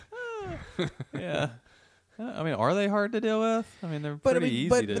 Yeah. I mean, are they hard to deal with? I mean, they're but pretty easy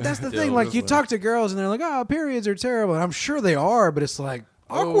to but that's the deal thing. Like with. you talk to girls and they're like, "Oh, periods are terrible," and I'm sure they are, but it's like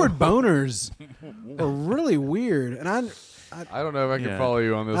awkward boners are really weird. And I don't know if I can Yeah. follow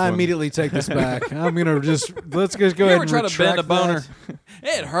you on this I one. immediately take this back. I'm gonna let's just go You ahead ever and try to bend a retract boner? that.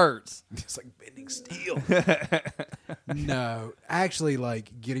 It hurts. It's like bending steel. No, actually,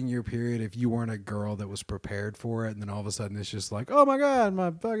 like getting your period, if you weren't a girl that was prepared for it, and then all of a sudden it's just like, oh my god,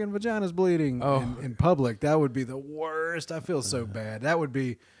 my fucking vagina's bleeding in public, that would be the worst. I feel so bad. That would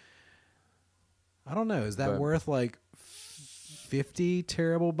be, I don't know, is that But- worth like 50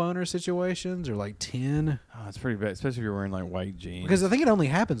 terrible boner situations or like 10? Oh, it's pretty bad, especially if you're wearing like white jeans. Because I think it only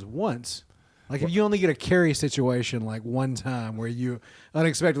happens once. Like if you only get a carry situation like one time where you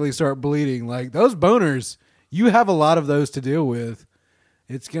unexpectedly start bleeding, like those boners, you have a lot of those to deal with.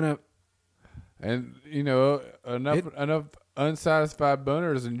 It's gonna. And you know enough unsatisfied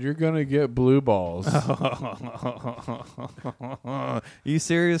boners, and you're gonna get blue balls. You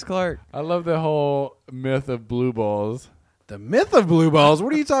serious, Clark? I love the whole myth of blue balls. The myth of blue balls.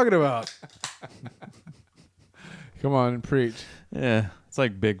 What are you talking about? Come on, preach. Yeah, it's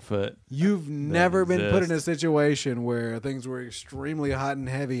like Bigfoot. You've never been put in a exist. situation where things were extremely hot and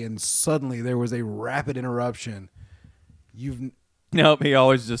heavy, and suddenly there was a rapid interruption. You've Nope, he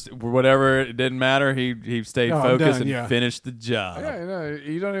always just whatever. It didn't matter. He stayed Oh, I'm focused done, and yeah. finished the job. Yeah, no,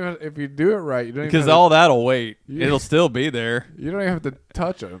 you don't even if you do it right, you don't Because even all that'll wait. Yeah. It'll still be there. you don't even have to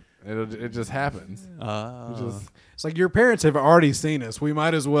touch it. It just happens. Oh. It just, It's like your parents have already seen us. We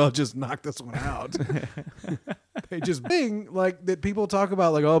might as well just knock this one out. They just thing like that people talk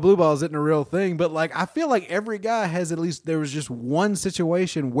about like, oh, blue balls isn't a real thing, but like I feel like every guy has at least there was just one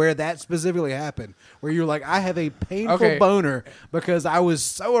situation where that specifically happened, where you're like, I have a painful Okay. boner because I was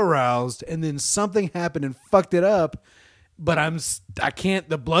so aroused and then something happened and fucked it up, but I can't.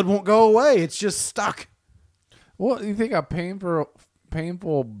 The blood won't go away. It's just stuck. well, you think a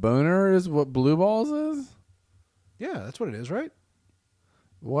painful boner is what blue balls is? Yeah, that's what it is, right?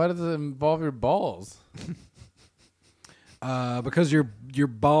 Why does it involve your balls? Because your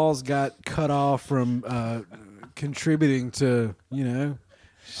balls got cut off from contributing to, you know.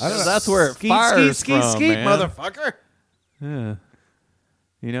 I don't know. That's where it Skeet, fires skeet, skeet, from, skeet, man. motherfucker. Yeah.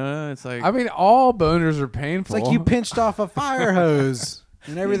 You know, it's like I mean, all boners are It's painful. like you pinched off a fire hose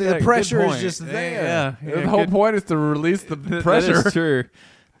and everything. Yeah, The good pressure is point. just there. Yeah, the whole point is to release the pressure. That is true.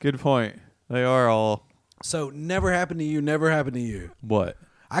 Good point. They are all So never happened to you, never happened to you. what?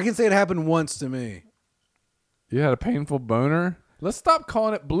 I can say it happened once to me. You had a painful boner? Let's stop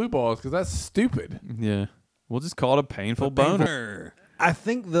calling it blue balls because that's stupid. Yeah. We'll just call it a painful boner. I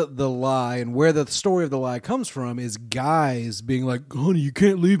think the lie and where the story of the lie comes from is guys being like, honey, you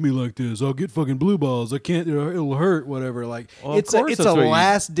can't leave me like this. I'll get fucking blue balls. I can't, it'll hurt, whatever. Like, Well, of it's a course that's what you-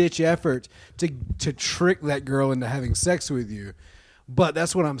 last ditch effort to trick that girl into having sex with you. But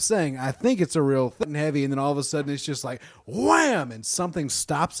that's what I'm saying. I think it's a real thing heavy, and then all of a sudden it's just like wham, and something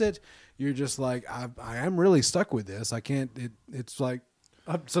stops it. You're just like, I am really stuck with this. I can't. It's like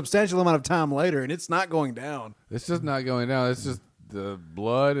a substantial amount of time later, and it's not going down. It's just not going down. It's just the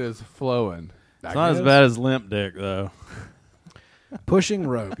blood is flowing. It's not as bad as limp dick though. Pushing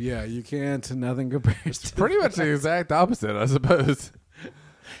rope. Yeah, you can't. Nothing compares to Pretty much the exact opposite, I suppose.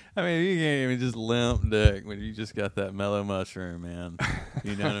 I mean, you can't even just limp dick when you just got that mellow mushroom, man.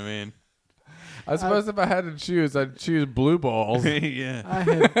 You know what I mean? I suppose if I had to choose, I'd choose blue balls. Yeah. I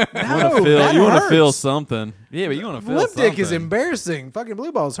have, You want to feel something. Yeah, but you want to feel Lip something. dick is embarrassing. Fucking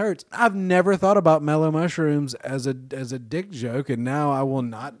blue balls hurts. I've never thought about mellow mushrooms as a dick joke, and now I will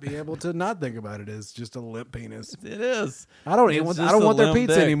not be able to not think about it as just a limp penis. It is. I don't It's even want. just I don't a want their limp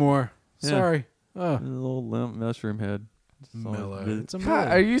pizza dick. anymore. Yeah. Sorry. A little limp mushroom head. Mellow. It's a God, mellow.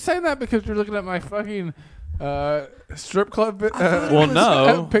 are you saying that because you're looking at my fucking strip club Well,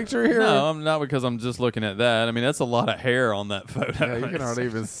 no. picture here? No, I'm not because I'm just looking at that. I mean, that's a lot of hair on that photo. Yeah, you can hardly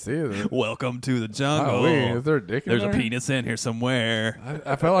even see it. Welcome to the Oh, jungle. wait, is there a dick in There's there? a penis in here somewhere.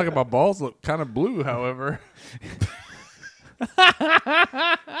 I felt like my balls look kind of blue, however.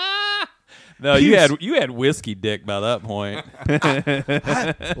 No, you had whiskey dick by that point.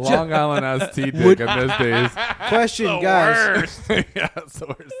 Long Island iced tea dick in those days. Question, guys. Yeah, it's the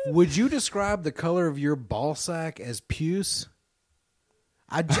worst. Would you describe the color of your ball sack as puce?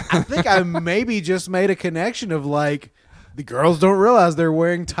 I think I maybe just made a connection of like the girls don't realize they're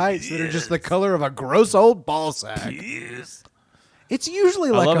wearing tights that are just the color of a gross old ball sack. It's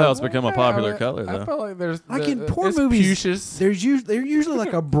usually I like love a, how it's become a popular Yeah, color, I though. feel like there's like in porn it's movies. Pucious. They're usually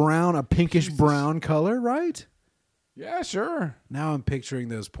like a pinkish brown color, right? Yeah, sure. Now I'm picturing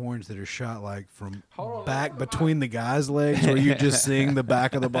those porns that are shot like from Hold on, back between the guys' legs, where you're just seeing the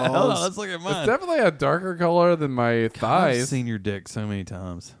back of the Hold on, balls. let's look at It's mine. definitely a darker color than my I've thighs. seen your dick so many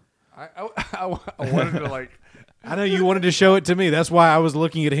times. I wanted to like I know you wanted to show it to me. That's why I was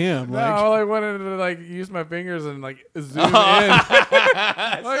looking at him. No, Like, I wanted to like use my fingers and like zoom in.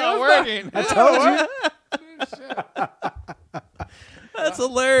 It's not working. I told you. Shit. That's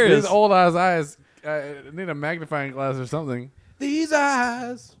hilarious. His old eyes. I need a magnifying glass or something. These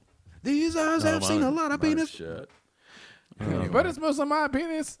eyes have seen a lot of penis. Shit. But it's mostly my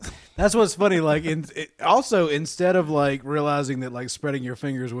penis. That's what's funny. Like, also instead of like realizing that like spreading your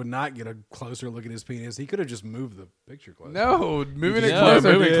fingers would not get a closer look at his penis, he could have just moved the picture closer. No, moving it No,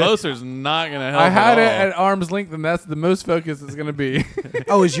 closer. moving dude. closer is not going to help. I had it at at arm's length, and that's the most focus it's going to be.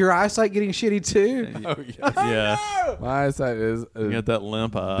 Oh, is your eyesight getting shitty too? Oh, yes. all. Yeah. My eyesight is You got that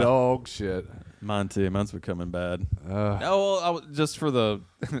limp eye. dog shit. Mine too. Mine's becoming bad. Uh, No, well, just for the,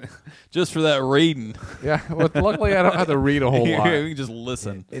 just for that reading. yeah, well, luckily I don't have to read a whole You lot. can just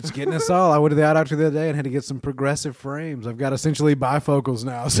listen. It's getting us all. I went to the eye doctor the other day and had to get some progressive frames. I've got essentially bifocals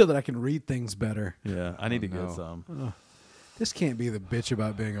now so that I can read things better. Yeah, I need to no. get some. This can't be the bitch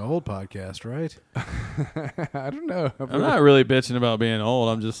about being old podcast, right? I don't know. I'm not really bitching about being old.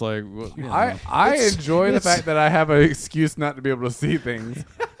 I'm just like, well, you know. I enjoy the fact that I have an excuse not to be able to see things.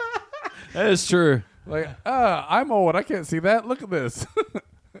 That is true. Like, I'm old. I can't see that. Look at this.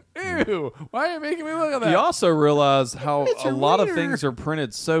 Ew. Why are you making me look at that? You also realize how It's a your lot of wiener. things are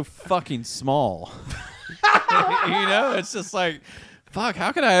printed so fucking small. You know, it's just like, fuck,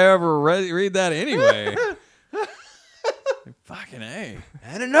 how could I ever read that anyway? Fucking A.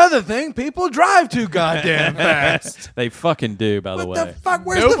 And another thing, people drive too goddamn fast. They fucking do, by the What way. the fuck?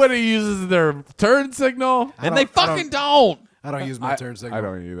 Where's the? Nobody uses their turn signal. And they fucking don't. I don't use my turn signal. I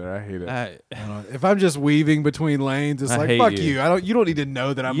don't either. I hate it. I don't. If I'm just weaving between lanes, it's I like hate fuck you. you. I don't. You don't need to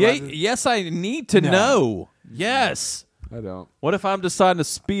know that I'm. yeah, not- yes, I need to No. know. Yes. I don't. What if I'm deciding to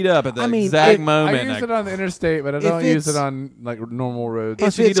speed up at the I mean, exact it- I moment? use it on the interstate, but I don't If use it it's- on like normal roads.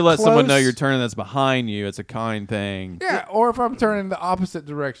 Plus, if you need it's to let someone know close- you're turning that's behind you. It's a kind thing. Yeah, or if I'm turning the opposite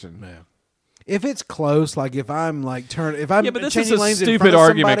direction. Yeah. If it's close, like if I'm like if I'm Yeah, but this changing is a lanes in stupid front of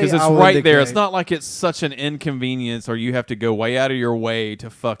argument somebody, because I it's will right there. It's indicate. not like it's such an inconvenience or you have to go way out of your way to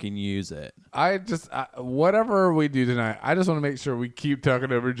fucking use it. I just whatever we do tonight, I just want to make sure we keep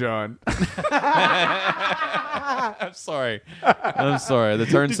talking over John. I'm sorry. I'm sorry. The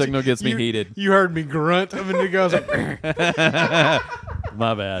turn signal gets me heated. You heard me grunt a minute ago. I was like,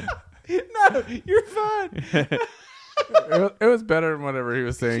 My bad. no, you're fine. It was better than whatever he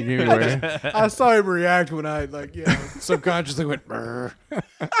was saying anyway. I saw him react when I subconsciously went. Brr. That's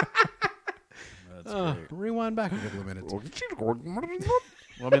great. Rewind back a couple of minutes. Well,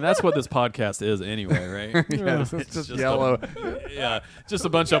 I mean, that's what this podcast is anyway, right? Yeah, it's just yellow. Yeah, just a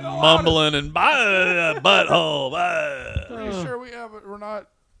bunch of mumbling and butthole. Pretty sure we're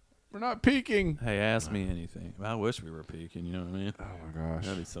not peaking. Hey, ask me anything. I wish we were peaking. You know what I mean? Oh my gosh.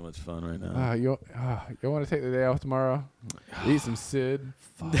 That'd be so much fun right now. You want to take the day off tomorrow? Eat some Sid.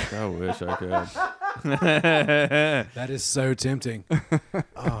 Fuck, I wish I could. That is so tempting.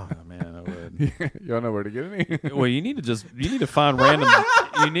 Oh man, I would. You don't know where to get any. Well, you need to find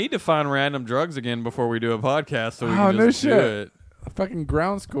random drugs again before we do a podcast so we Oh, can no just do shit. it. A fucking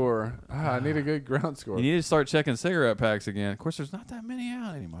ground score. I need a good ground score. You need to start checking cigarette packs again. Of course, there's not that many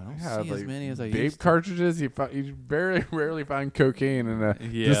out anymore. I don't Yeah, see as like many as I vape used to. cartridges. You very rarely find cocaine in a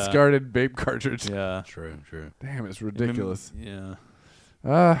Yeah. discarded vape cartridge. Yeah. True. Damn, it's ridiculous. Yeah.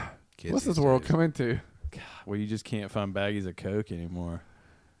 Kids What's this these world days. coming to? Well, you just can't find baggies of coke anymore.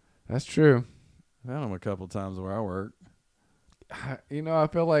 That's true. I found them a couple times where I work. I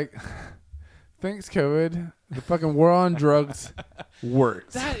feel like thanks COVID, the fucking war on drugs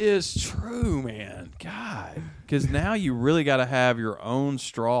works. That is true, man. God, because now you really got to have your own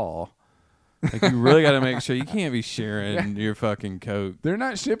straw. Like you really got to make sure you can't be sharing your fucking coke. They're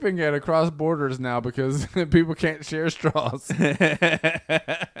not shipping it across borders now because people can't share straws.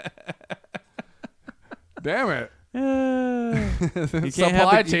 Damn it. You can't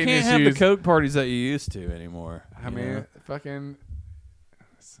Supply have the, chain you can't have the issues. coke parties that you used to anymore. I you mean, know? fucking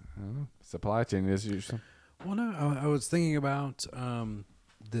I don't know, supply chain issues. Well, no, I was thinking about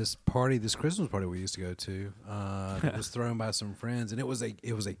this Christmas party we used to go to. It was thrown by some friends, and it was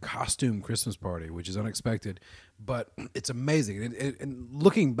a costume Christmas party, which is unexpected, but it's amazing. And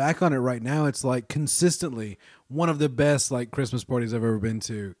looking back on it right now, it's like consistently one of the best like Christmas parties I've ever been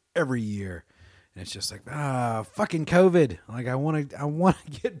to every year. And it's just like, fucking COVID. Like I want to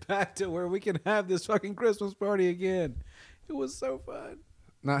get back to where we can have this fucking Christmas party again. It was so fun.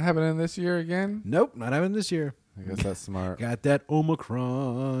 Not happening this year again? Nope, not having this year. I guess that's smart. Got that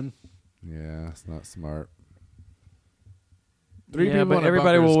Omicron. Yeah, it's not smart. Yeah, people but in a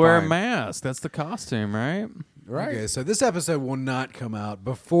everybody bunker will is wear a fine. mask. That's the costume, right? Right. Okay, so this episode will not come out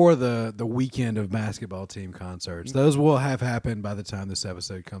before the weekend of basketball team concerts. Those will have happened by the time this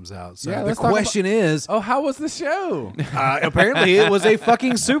episode comes out. So Yeah, the let's talk question is, Oh, how was the show? apparently it was a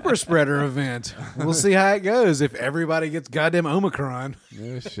fucking super spreader event. We'll see how it goes if everybody gets goddamn Omicron.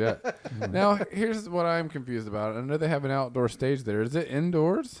 No shit. Now, here's what I'm confused about. I know they have an outdoor stage there. Is it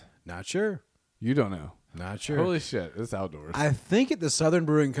indoors? Not sure. You don't know. Not sure. Holy shit, it's outdoors. I think at the Southern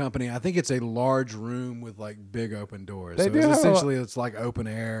Brewing Company, I think it's a large room with like big open doors. They So do it's have a- essentially it's like open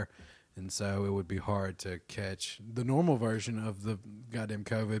air, and so it would be hard to catch the normal version of the goddamn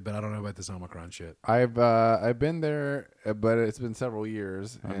COVID. But I don't know about this Omicron shit. I've been there, but it's been several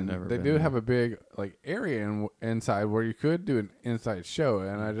years, I've and never they been do there. have a big like area inside where you could do an inside show,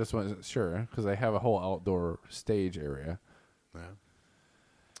 and I just wasn't sure because they have a whole outdoor stage area. Yeah.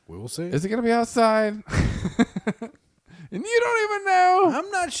 We will see. Is it gonna be outside? And you don't even know. I'm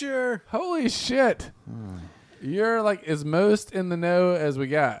not sure. Holy shit! You're like as most in the know as we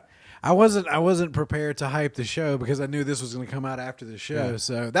got. I wasn't prepared to hype the show because I knew this was going to come out after the show. Yeah.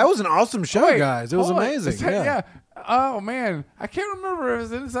 So that was an awesome show, Wait, guys. It was hold on. amazing. Yeah. Oh man, I can't remember if it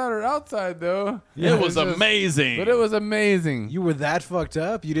was inside or outside though. It was just- amazing. But it was amazing. You were that fucked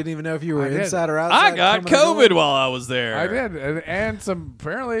up. You didn't even know if you were I did. inside or outside. I got coming and COVID going? while I was there. I did, and some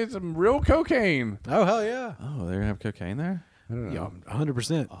apparently some real cocaine. Oh hell yeah! Oh, they're gonna have cocaine there. I don't know. Yeah,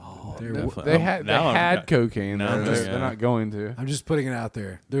 100%. Oh, They're- definitely. They had Now I'm had got- cocaine. now There. I'm They're just- not going to. I'm just putting it out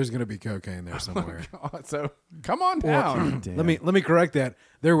there. There's going to be cocaine there somewhere. So come on down. Damn. let me correct that.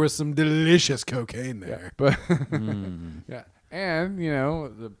 There was some delicious cocaine there. But Mm. yeah, and you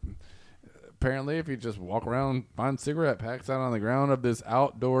know, apparently, if you just walk around, find cigarette packs out on the ground of this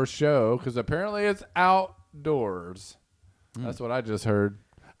outdoor show, because apparently it's outdoors. That's what I just heard.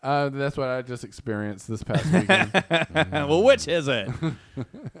 That's what I just experienced this past weekend. Well, which is it?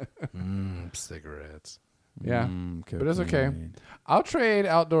 Cigarettes. Yeah, but it's okay. cocaine. I'll trade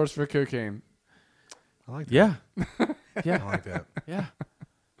outdoors for cocaine. I like that. Yeah, I yeah, like that. yeah.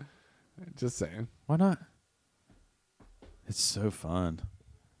 Just saying. Why not? It's so fun.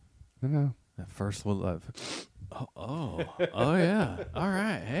 I know. That first little. Oh yeah. All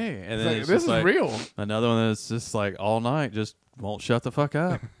right. Hey, and then Like, it's this just is like real. another one that's just like all night, just won't shut the fuck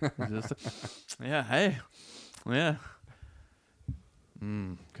up. Just, yeah. Hey. Yeah.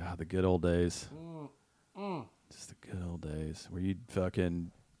 God, the good old days. Just the good old days where you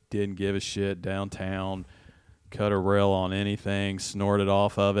fucking didn't give a shit downtown, cut a rail on anything, snort it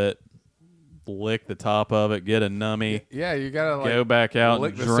off of it, lick the top of it, get a numbie, Yeah, you gotta like go back out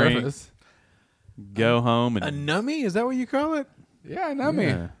lick and the drink, surface. go home A and numbie? Is that what you call it? Yeah, I know me.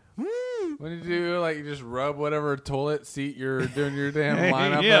 Yeah. When you do like you just rub whatever toilet seat you're doing your damn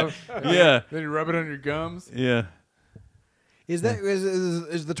lineup Yeah. of. Yeah. Then you rub it on your gums. Yeah. Is that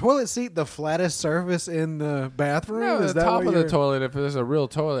is the toilet seat the flattest surface in the bathroom? No, is the that top what of the you're- toilet if there's a real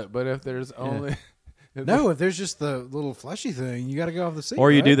toilet, but if there's only No, if there's just the little fleshy thing, you got to go off the seat.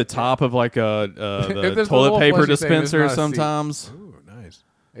 Or you right? do the top of like If the there's a little toilet paper fleshy thing, it's dispenser not a seat. sometimes. Ooh, nice.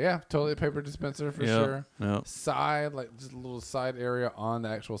 yeah, toilet paper dispenser for Yep, sure. yep. Side like just a little side area on the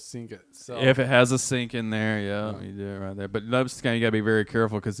actual sink itself. If it has a sink in there, yeah, you do it right there. But that's kind of you gotta be very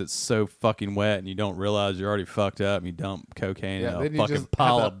careful because it's so fucking wet, and you don't realize you're already fucked up, and you dump cocaine Yeah, in then a you fucking just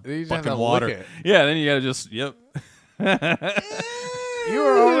pile have of to- you just have fucking to water. lick it. Yeah, then you gotta just yep. you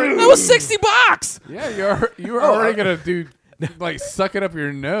were already That was $60. yeah you were already gonna do like suck it up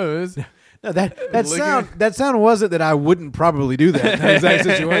your nose. No, that Licking sound wasn't that I wouldn't probably do that in that exact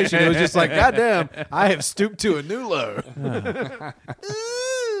situation. It was just like, goddamn, I have stooped to a new low.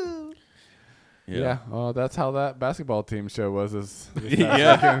 Yeah, well, that's how that basketball team show was. This Yeah,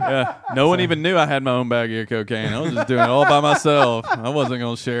 yeah. No one even knew I had my own bag of cocaine. I was just doing it all by myself. I wasn't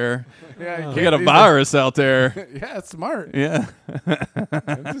gonna share. yeah, You got a virus out there. Yeah, it's smart. Yeah.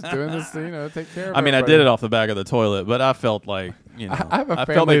 I'm just doing this to take care of. I mean, I everybody. did it off the back of the toilet, but I felt like, you know, I have a felt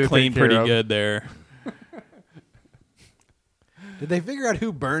family to it take cleaned care pretty of. good there. Did they figure out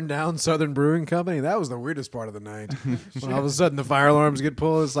who burned down Southern Brewing Company? That was the weirdest part of the night. When all of a sudden the fire alarms get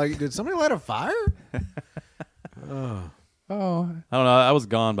pulled, it's like, did somebody light a fire? Oh, I don't know. I was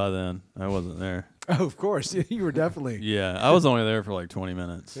gone by then. I wasn't there. Oh, of course. You were definitely. Yeah, I was only there for like 20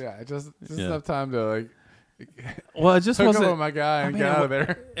 minutes. yeah, just Yeah. enough time to like Well, it just hook up wasn't. with my guy and mean, get out of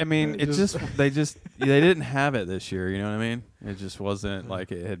there. I mean, it just they didn't have it this year. You know what I mean? It just wasn't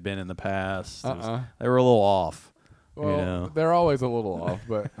like it had been in the past. It was- They were a little off. Well, you know. they're always a little off,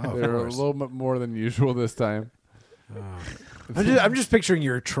 but of they're a course. little bit more than usual this time. I'm just picturing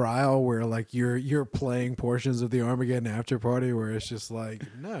your trial where like you're playing portions of the Armageddon after party where it's just like,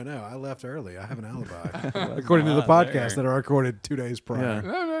 no, I left early. I have an alibi. According to the not podcast there. that I recorded 2 days prior.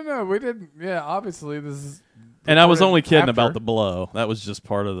 Yeah. No, we didn't. Yeah, obviously this is And I was reported only kidding after. about the blow. That was just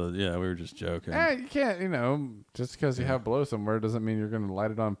part of the. Yeah, we were just joking. You can't, just because you have blow somewhere doesn't mean you're going to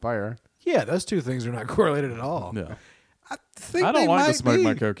light it on fire. Yeah, those two things are not correlated at all. Yeah. I think I don't they like to might smoke be.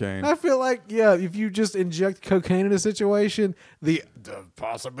 my cocaine. I feel like, if you just inject cocaine in a situation, the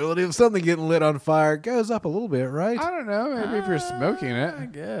possibility of something getting lit on fire goes up a little bit, right? I don't know. Maybe if you're smoking I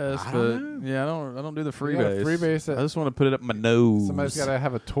it, guess, I but don't yeah, I don't do the You gotta freebase. freebase it. I just want to put it up my nose. somebody's got to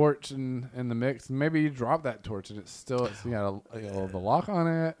have a torch in the mix. Maybe you drop that torch and it's still you got the lock on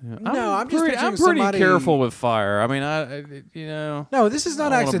it. Yeah. No, I'm just pretty, picturing I'm pretty somebody- careful with fire. I mean, I No, this is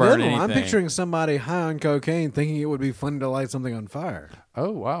not I don't wanna burn accidental. I'm anything. picturing somebody high on cocaine thinking it would be fun to light something on fire.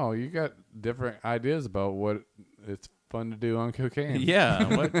 Oh wow, you got different ideas about what it's fun to do on cocaine. yeah.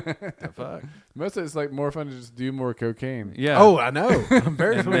 What the fuck? Most of it's like more fun to just do more cocaine. Yeah. Oh, I know. I'm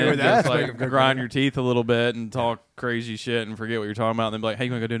very And familiar then with that. just aspect like of cocaine. grind your teeth a little bit and talk crazy shit and forget what you're talking about. And then be like, hey,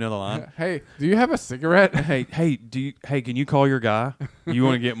 you want to go do another line? Hey, do you have a cigarette? hey, can you call your guy? You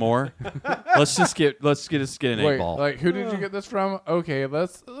want to get more? let's get an 8 Wait, ball. like who did you get this from? Okay,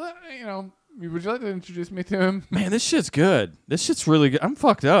 let's would you like to introduce me to him? Man, this shit's good. This shit's really good. I'm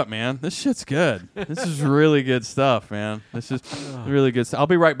fucked up, man. This shit's good. This is really good stuff, man. This is really good stuff. I'll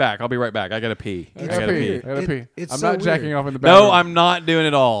be right back. I gotta pee. I It's gotta weird. pee. I gotta pee. It's I'm so not jacking weird. off in the bathroom. No, I'm not doing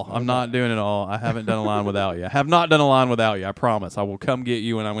it all. I'm not doing it all. I haven't done a line without you. I have not done a line without you. I promise. I will come get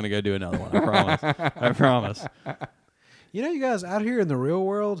you and I'm going to go do another one. I promise. I promise. You know, you guys, out here in the real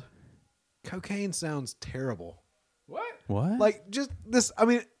world, cocaine sounds terrible. What? What? Like, just this, I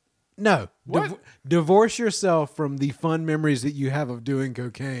mean, no. What? Divorce yourself from the fun memories that you have of doing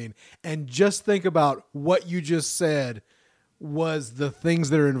cocaine and just think about what you just said was the things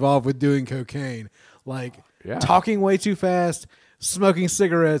that are involved with doing cocaine. Like, Yeah. talking way too fast, smoking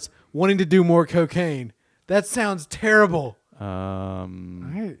cigarettes, wanting to do more cocaine. That sounds terrible.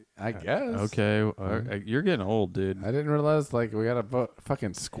 I guess. Okay. You're getting old, dude. I didn't realize like we got a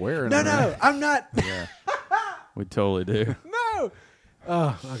fucking square. In No, there. no, I'm not. Yeah. We totally do. No.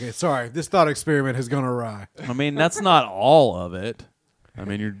 Oh, okay. Sorry. This thought experiment has gone awry. I mean, that's not all of it. I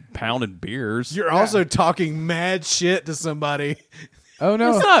mean, you're pounding beers. You're also talking mad shit to somebody. Oh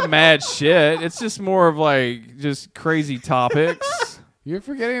no, It's not mad shit. It's just more of like just crazy topics. you're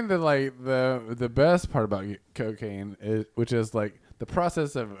forgetting the best part about cocaine, which is like the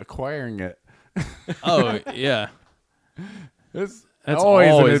process of acquiring it. Oh yeah, It's That's always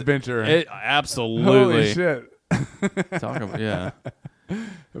an always- adventure. it Holy absolutely. shit! Talk about yeah.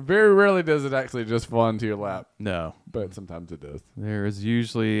 Very rarely does it actually just fall into your lap, No, but sometimes it does. there is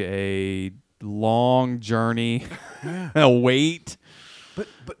usually a long journey, a wait.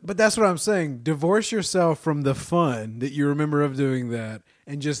 But that's what I'm saying. Divorce yourself from the fun that you remember of doing that,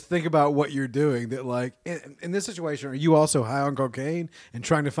 and just think about what you're doing. That like in this situation, are you also high on cocaine and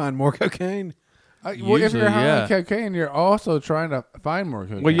trying to find more cocaine? Well, if Usually, you're high yeah. on cocaine, you're also trying to find more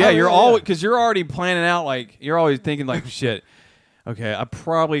cocaine. Well, yeah, Oh, you're yeah, always yeah. because you're already planning out. Like you're always thinking like shit. Okay, I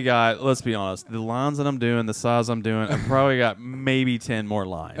probably got. Let's be honest. The lines that I'm doing, the size I'm doing, I probably got maybe 10 more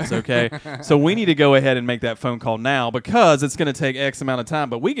lines. Okay, so we need to go ahead and make that phone call now because it's going to take X amount of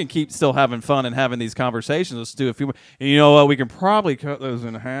time. But we can keep still having fun and having these conversations. Let's do a few more. And you know what? We can probably cut those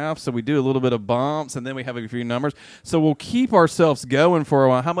in half. So we do a little bit of bumps, and then we have a few numbers. So we'll keep ourselves going for a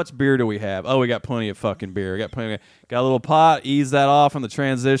while. How much beer do we have? Oh, we got plenty of fucking beer. We got plenty. Got a little pot. Ease that off on the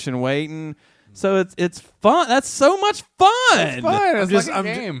transition waiting. So it's fun. That's so much fun. It's fun. It's like a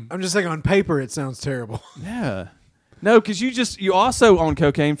game. I'm just saying on paper it sounds terrible. Yeah. No, because you also on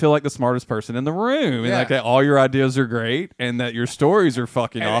cocaine feel like the smartest person in the room, and Yeah. like that all your ideas are great, and that your stories are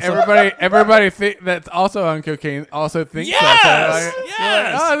fucking And awesome. everybody that's also on cocaine also thinks Yes! that. Like,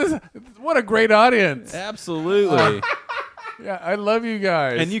 Yes! what a great audience. Absolutely. Yeah, I love you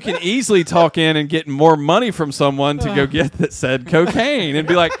guys. And you can easily talk in and get more money from someone to go get that said cocaine, and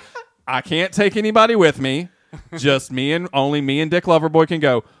be like, I can't take anybody with me. Just only me and Dick Loverboy can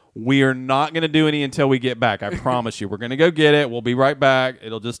go. We are not going to do any until we get back. I promise you. We're going to go get it. We'll be right back.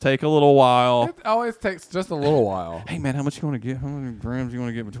 It'll just take a little while. It always takes just a little while. Hey man, how much you want to get? How many grams you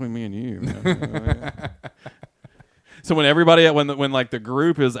want to get between me and you? So when everybody, when like the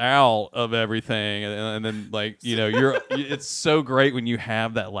group is out of everything, and then like it's so great when you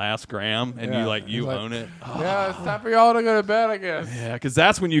have that last gram and Yeah. you It's like, own it. Yeah, it's time for y'all to go to bed, I guess. Yeah, because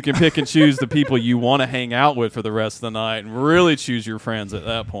that's when you can pick and choose the people you want to hang out with for the rest of the night, and really choose your friends at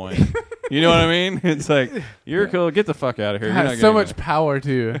that point. You know what I mean? It's like you're cool. Get the fuck out of here. You're not Has so getting much power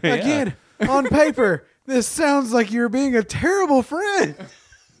to you. Again, on paper, this sounds like you're being a terrible friend.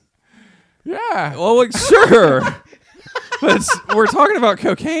 Yeah. Well, like, sure, but we're talking about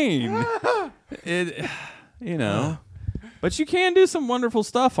cocaine. It, But you can do some wonderful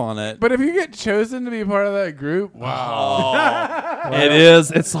stuff on it. But if you get chosen to be part of that group, wow. It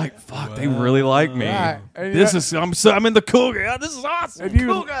is. It's like, fuck, they really like me. Yeah, and I'm in the cool guy. This is awesome. And you-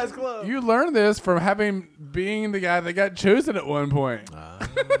 Cool guys club. You learn this from being the guy that got chosen at one point.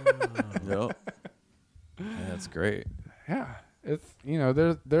 Yep. Yeah, that's great. Yeah. It's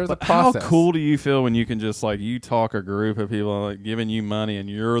there's a But how process. cool do you feel when you can just like you talk a group of people like giving you money and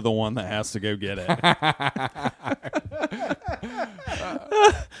you're the one that has to go get it?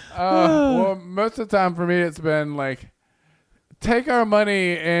 Well, most of the time for me, it's been like, take our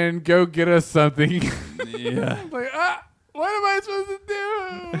money and go get us something. Yeah. Like, what am I supposed to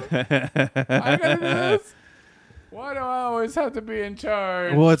do? I gotta do this. Why do I always have to be in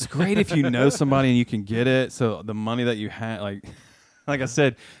charge? Well, it's great if you know somebody and you can get it. So the money that you have, like I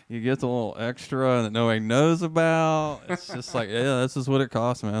said, you get the little extra that nobody knows about. It's just like, yeah, this is what it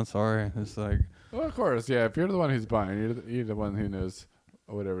costs, man. Sorry. It's like, Well, of course, yeah. If you're the one who's buying, you're the one who knows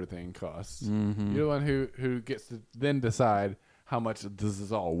what everything costs. mm-hmm. You're the one who gets to then decide how much this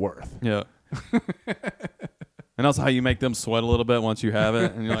is all worth. Yeah. And also how you make them sweat a little bit once you have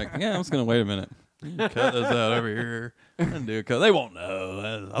it. And you're like, yeah, I'm just going to wait a minute. Cut this out over here. And do it. They won't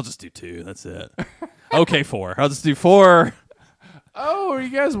know. I'll just do 2. That's it. Okay, 4. I'll just do 4. Oh, are you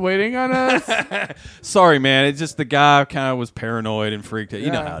guys waiting on us? Sorry, man. It's just the guy kind of was paranoid and freaked out.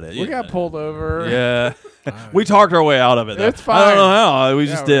 You know Yeah, how it is. We got pulled over. Yeah. We talked our way out of it, though. It's fine. I don't know how. We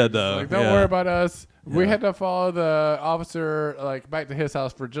just we're did, though. Like, don't Yeah. worry about us. We Yeah. had to follow the officer back to his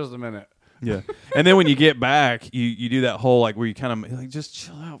house for just a minute. Yeah. And then when you get back, you do that whole where you kind of just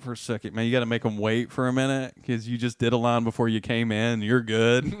chill out for a second, man. You got to make them wait for a minute because you just did a line before you came in. And you're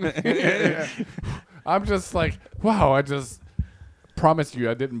good. Yeah. I'm just like, wow, I just promised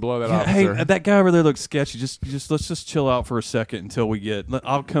you I didn't blow that Yeah, hey, officer. that guy over there looks sketchy. Just let's just chill out for a second until we get.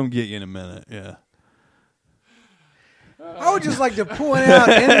 I'll come get you in a minute. Yeah. I would just like to point out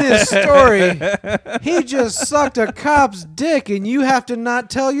in this story, he just sucked a cop's dick, and you have to not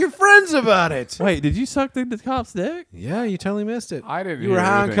tell your friends about it. Wait, did you suck the cop's dick? Yeah, you totally missed it. I didn't You were hear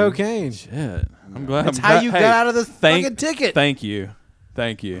high on anything. cocaine. Shit. I'm glad. That's how you got out of the thank- fucking ticket. Thank you.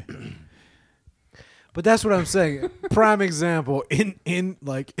 Thank you. But that's what I'm saying. Prime example in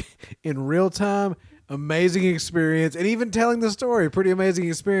real time, amazing experience, and even telling the story, pretty amazing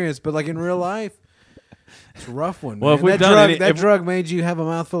experience. But like in real life, it's a rough one. Well, man. if we've that done drug, any- that if- drug made you have a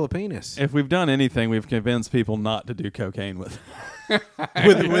mouthful of penis. If we've done anything, we've convinced people not to do cocaine with. with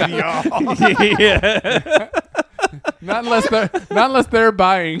y'all. Yeah. Not unless they're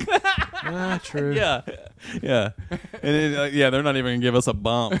buying. True. Yeah. Yeah. And it, they're not even gonna give us a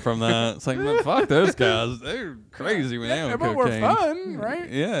bump from that. It's like, man, fuck those guys. They're crazy when they Yeah, on but cocaine. we're fun, right?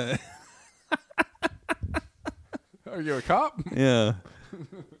 Yeah. Are you a cop? Yeah.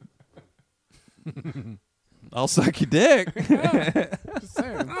 I'll suck your dick. Just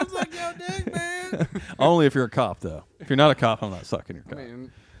saying. I'll suck your dick, man. Only if you're a cop, though. If you're not a cop, I'm not sucking your I cock.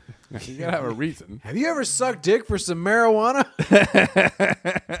 mean, you gotta have a reason. Have you ever sucked dick for some marijuana?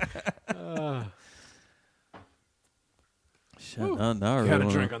 Shit, no, I really Got a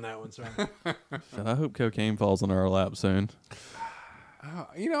wanna- drink on that one, sorry. Shit, I hope cocaine falls into our lap soon. Oh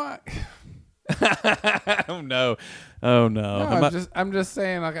no! Oh no! No, I'm just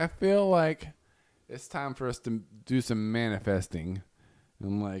saying. Like, I feel like it's time for us to do some manifesting.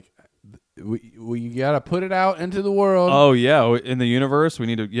 I'm like, we gotta put it out into the world. Oh yeah! In the universe, we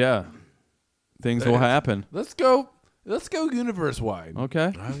need to. Yeah, things will happen. Let's go universe wide.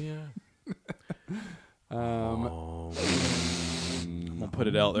 Okay, Oh, yeah. I'm gonna put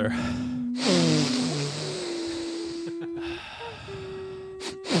it out there.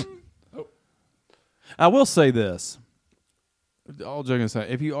 I will say this. All joking aside,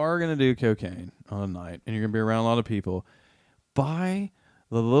 if you are going to do cocaine on a night and you're going to be around a lot of people, buy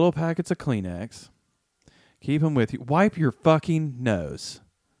the little packets of Kleenex. Keep them with you. Wipe your fucking nose.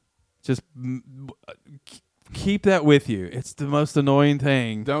 Just keep that with you. It's the most annoying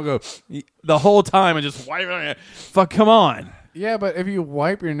thing. Don't go. The whole time and just wipe it. Fuck, come on. Yeah, but if you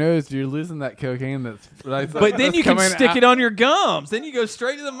wipe your nose, you're losing that cocaine. But then you can stick it on your gums. Then you go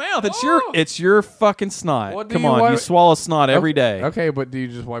straight to the mouth. It's your fucking snot. Well, do come you on, wipe you it- swallow snot every day. Okay, but do you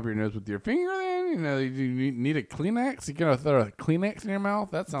just wipe your nose with your finger then? You know, you need a Kleenex? You're going to throw a Kleenex in your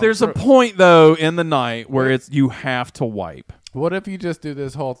mouth? That sounds There's a gross. point though in the night where you have to wipe. What if you just do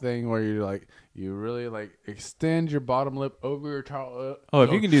this whole thing where you really extend your bottom lip over your top lip? Oh,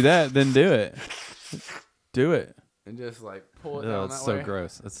 if you can do that, then do it. Do it. And just pull it Oh, down it's that so way.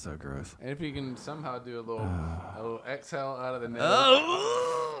 gross. That's so gross. And if you can somehow do a little exhale out of the nose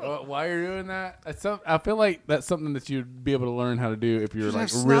Oh. while you're doing that, I feel like that's something that you'd be able to learn how to do if you're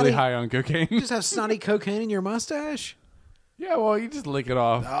Just have really snotty- high on cocaine. You just have snotty cocaine in your mustache? Yeah, well, you just lick it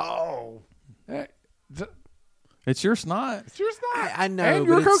off. Oh, Eh, It's your snot. It's yours not. I know, And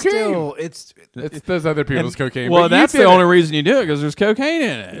but your it's cocaine. still it's. It's those other people's cocaine. Well, but you that's did the only it. reason you do it because there's cocaine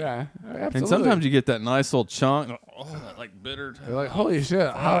in it. Yeah, absolutely. And sometimes you get that nice little chunk. Oh, that like bitter. You're like, holy shit.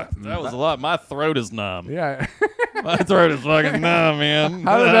 How, That was a lot. My throat is numb. yeah. My throat is fucking numb, man.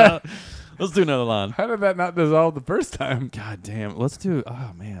 How did that- Let's do another line. How did that not dissolve the first time? God damn. Let's do.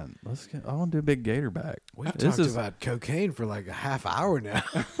 Oh man. Let's get. I want to do a big gator back. We've This talked is- about cocaine for like a half hour now.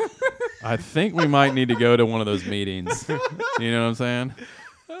 I think we might need to go to one of those meetings. You know what I'm saying?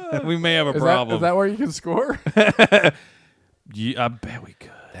 We may have a problem. Is that where you can score? Yeah, I bet we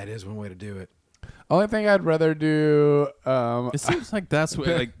could. That is one way to do it. Only thing I'd rather do. It seems like that's what,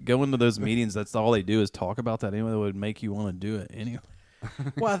 like, going to those meetings. That's all they do is talk about that anyway. That would make you want to do it anyway.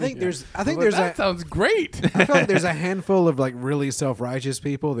 Well, I think there's that a sounds great. I feel like there's a handful of like really self-righteous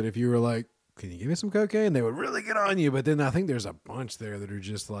people that if you were like, can you give me some cocaine? They would really get on you. But then I think there's a bunch there that are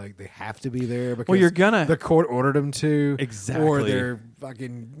just like, they have to be there because you're gonna- the court ordered them to. Exactly. Or their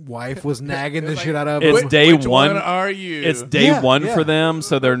fucking wife was nagging the It's shit like, out of It's them. day Which one. are you? It's day Yeah, one yeah. for them,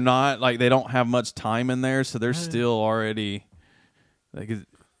 so they're not like they don't have much time in there, so they're still already like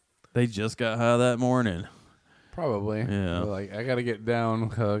they just got high that morning. Probably. Yeah. But, like, I got to get down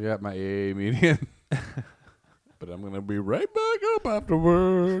because I got my AA meeting. But I'm going to be right back up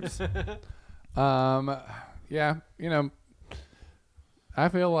afterwards. Yeah, you know, I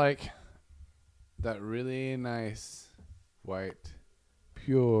feel like that really nice, white,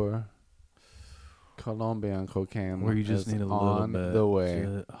 pure Colombian cocaine Where you just is need a little on bit. the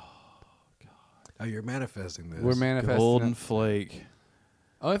way. Oh, you're manifesting this. We're manifesting Golden it. flake.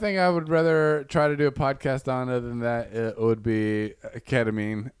 Only thing I would rather try to do a podcast on other than that it would be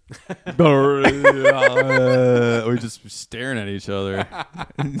ketamine. We're just staring at each other.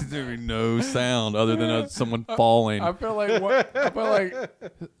 There'd be no sound other than someone falling I feel like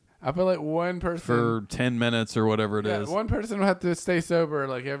I feel like one person for 10 minutes or whatever it is. one person would have to stay sober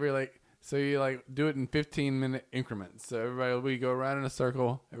like every so you like do it in 15-minute increments. So everybody we go around in a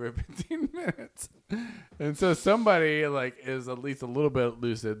circle every 15 minutes. And so somebody like is at least a little bit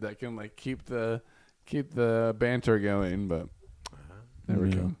lucid that can like keep the banter going, but there we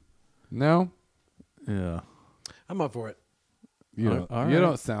Yeah. go. No? Yeah. I'm up for it. You don't, all you right.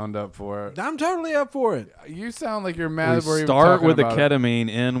 don't sound up for it. I'm totally up for it. You sound like you're mad. We we're even start talking with the about it. ketamine,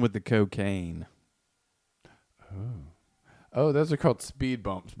 end with the cocaine. Oh, those are called speed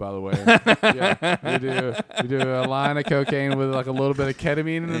bumps, by the way. Yeah, we do a line of cocaine with like a little bit of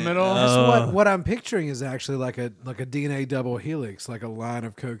ketamine in the middle. That's what I'm picturing is actually like a DNA double helix, like a line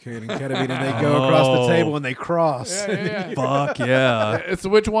of cocaine and ketamine, and they go across the table and they cross. Yeah. Fuck yeah. It's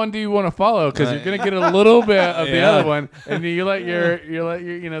which one do you want to follow? Because you're gonna get a little bit of the Yeah. other one, and you let your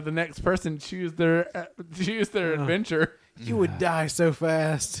the next person choose their adventure. You would die so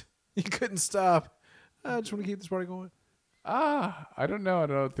fast. You couldn't stop. I just want to keep this party going. I don't know. I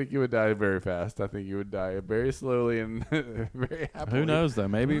don't think you would die very fast. I think you would die very slowly and very happily. Who knows though?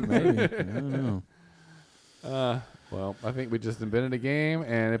 Maybe. I don't know. Well, I think we just invented a game,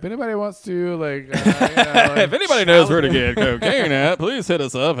 and if anybody wants to, If anybody knows where to get cocaine at, please hit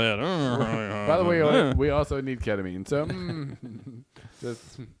us up at. by the way, we also need ketamine, so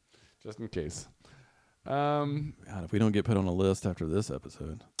just in case. God, if we don't get put on a list after this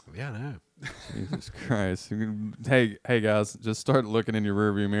episode, Yeah, I know. Jesus Christ! Hey guys, just start looking in your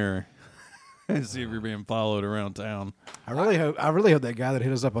rearview mirror and see if you're being followed around town. I really hope that guy that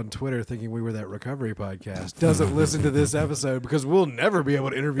hit us up on Twitter thinking we were that recovery podcast doesn't listen to this episode because we'll never be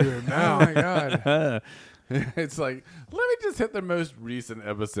able to interview him Oh now. my god! It's like, let me just hit the most recent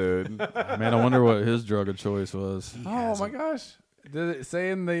episode. Man, I wonder what his drug of choice was. Oh my gosh! Did it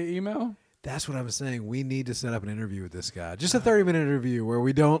say in the email? That's what I'm saying. We need to set up an interview with this guy. Just a 30-minute interview where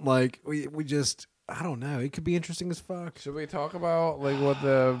we don't we just, I don't know. It could be interesting as fuck. Should we talk about like what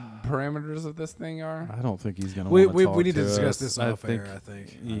the parameters of this thing are? I don't think he's gonna. We wanna talk need to discuss us. this I off think, air, I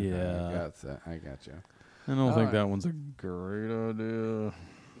think. Yeah, I got you. I don't think Alright. that one's a great idea.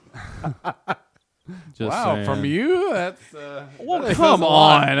 Just Wow, saying. from you? That's Well, that come says a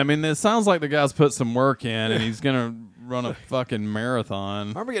lot. on. I mean, it sounds like the guy's put some work in, and he's gonna run a fucking marathon.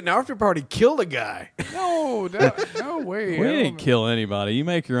 Remember getting after party killed a guy. No way. We I didn't don't- kill anybody. You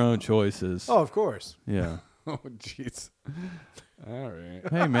make your own choices. Oh, of course. Yeah. Oh, jeez. All right.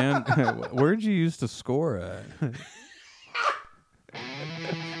 Hey, man, where'd you used to score at?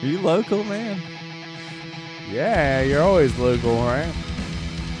 Are you local, man? Yeah, you're always local, right?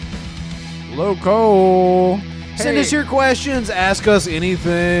 Local. Send us your questions. Ask us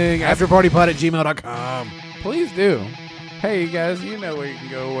anything. Afterpartypod@gmail.com. Please do. Hey, you guys, you know where you can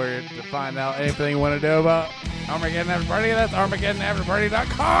go where to find out anything you want to know about Armageddon After Party. That's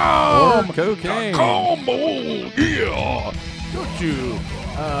ArmageddonAfterParty.com. Or cocaine. .com. Oh, yeah. Don't you?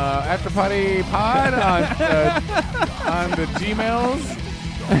 After Party Pod on the Gmails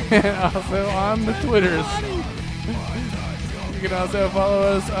and also on the Twitters. You can also follow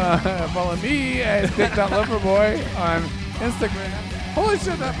us, follow me at Dick.Loverboy on Instagram. Holy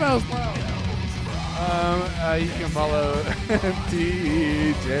shit, that mouse loud. You can follow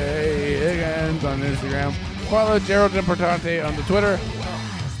TJ Higgins on Instagram. Follow Gerald Importante on the Twitter.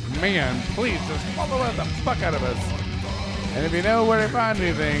 Man, please just follow the fuck out of us. And if you know where to find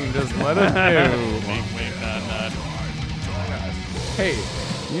anything, just let us know. Hey,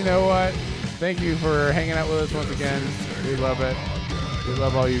 you know what? Thank you for hanging out with us once again. We love it. We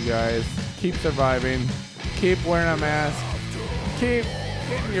love all you guys. Keep surviving. Keep wearing a mask. Keep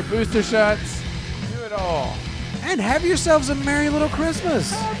getting your booster shots. Do it all. And have yourselves a merry little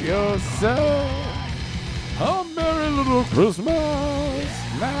Christmas. Yourself a merry little Christmas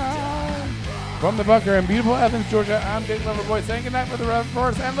now. From the bunker in beautiful Athens, Georgia, I'm Dick Loverboy saying goodnight for the Rev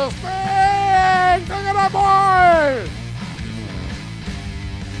Force and the Spring. Good night, boys.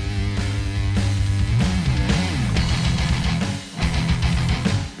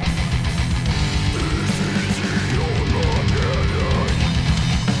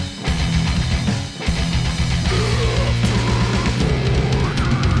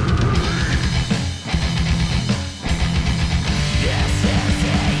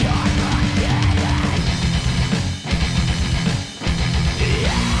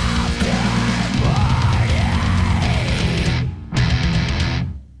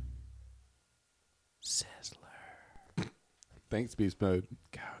 Thanks, Beast Mode.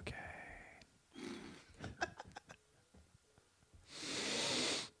 Okay.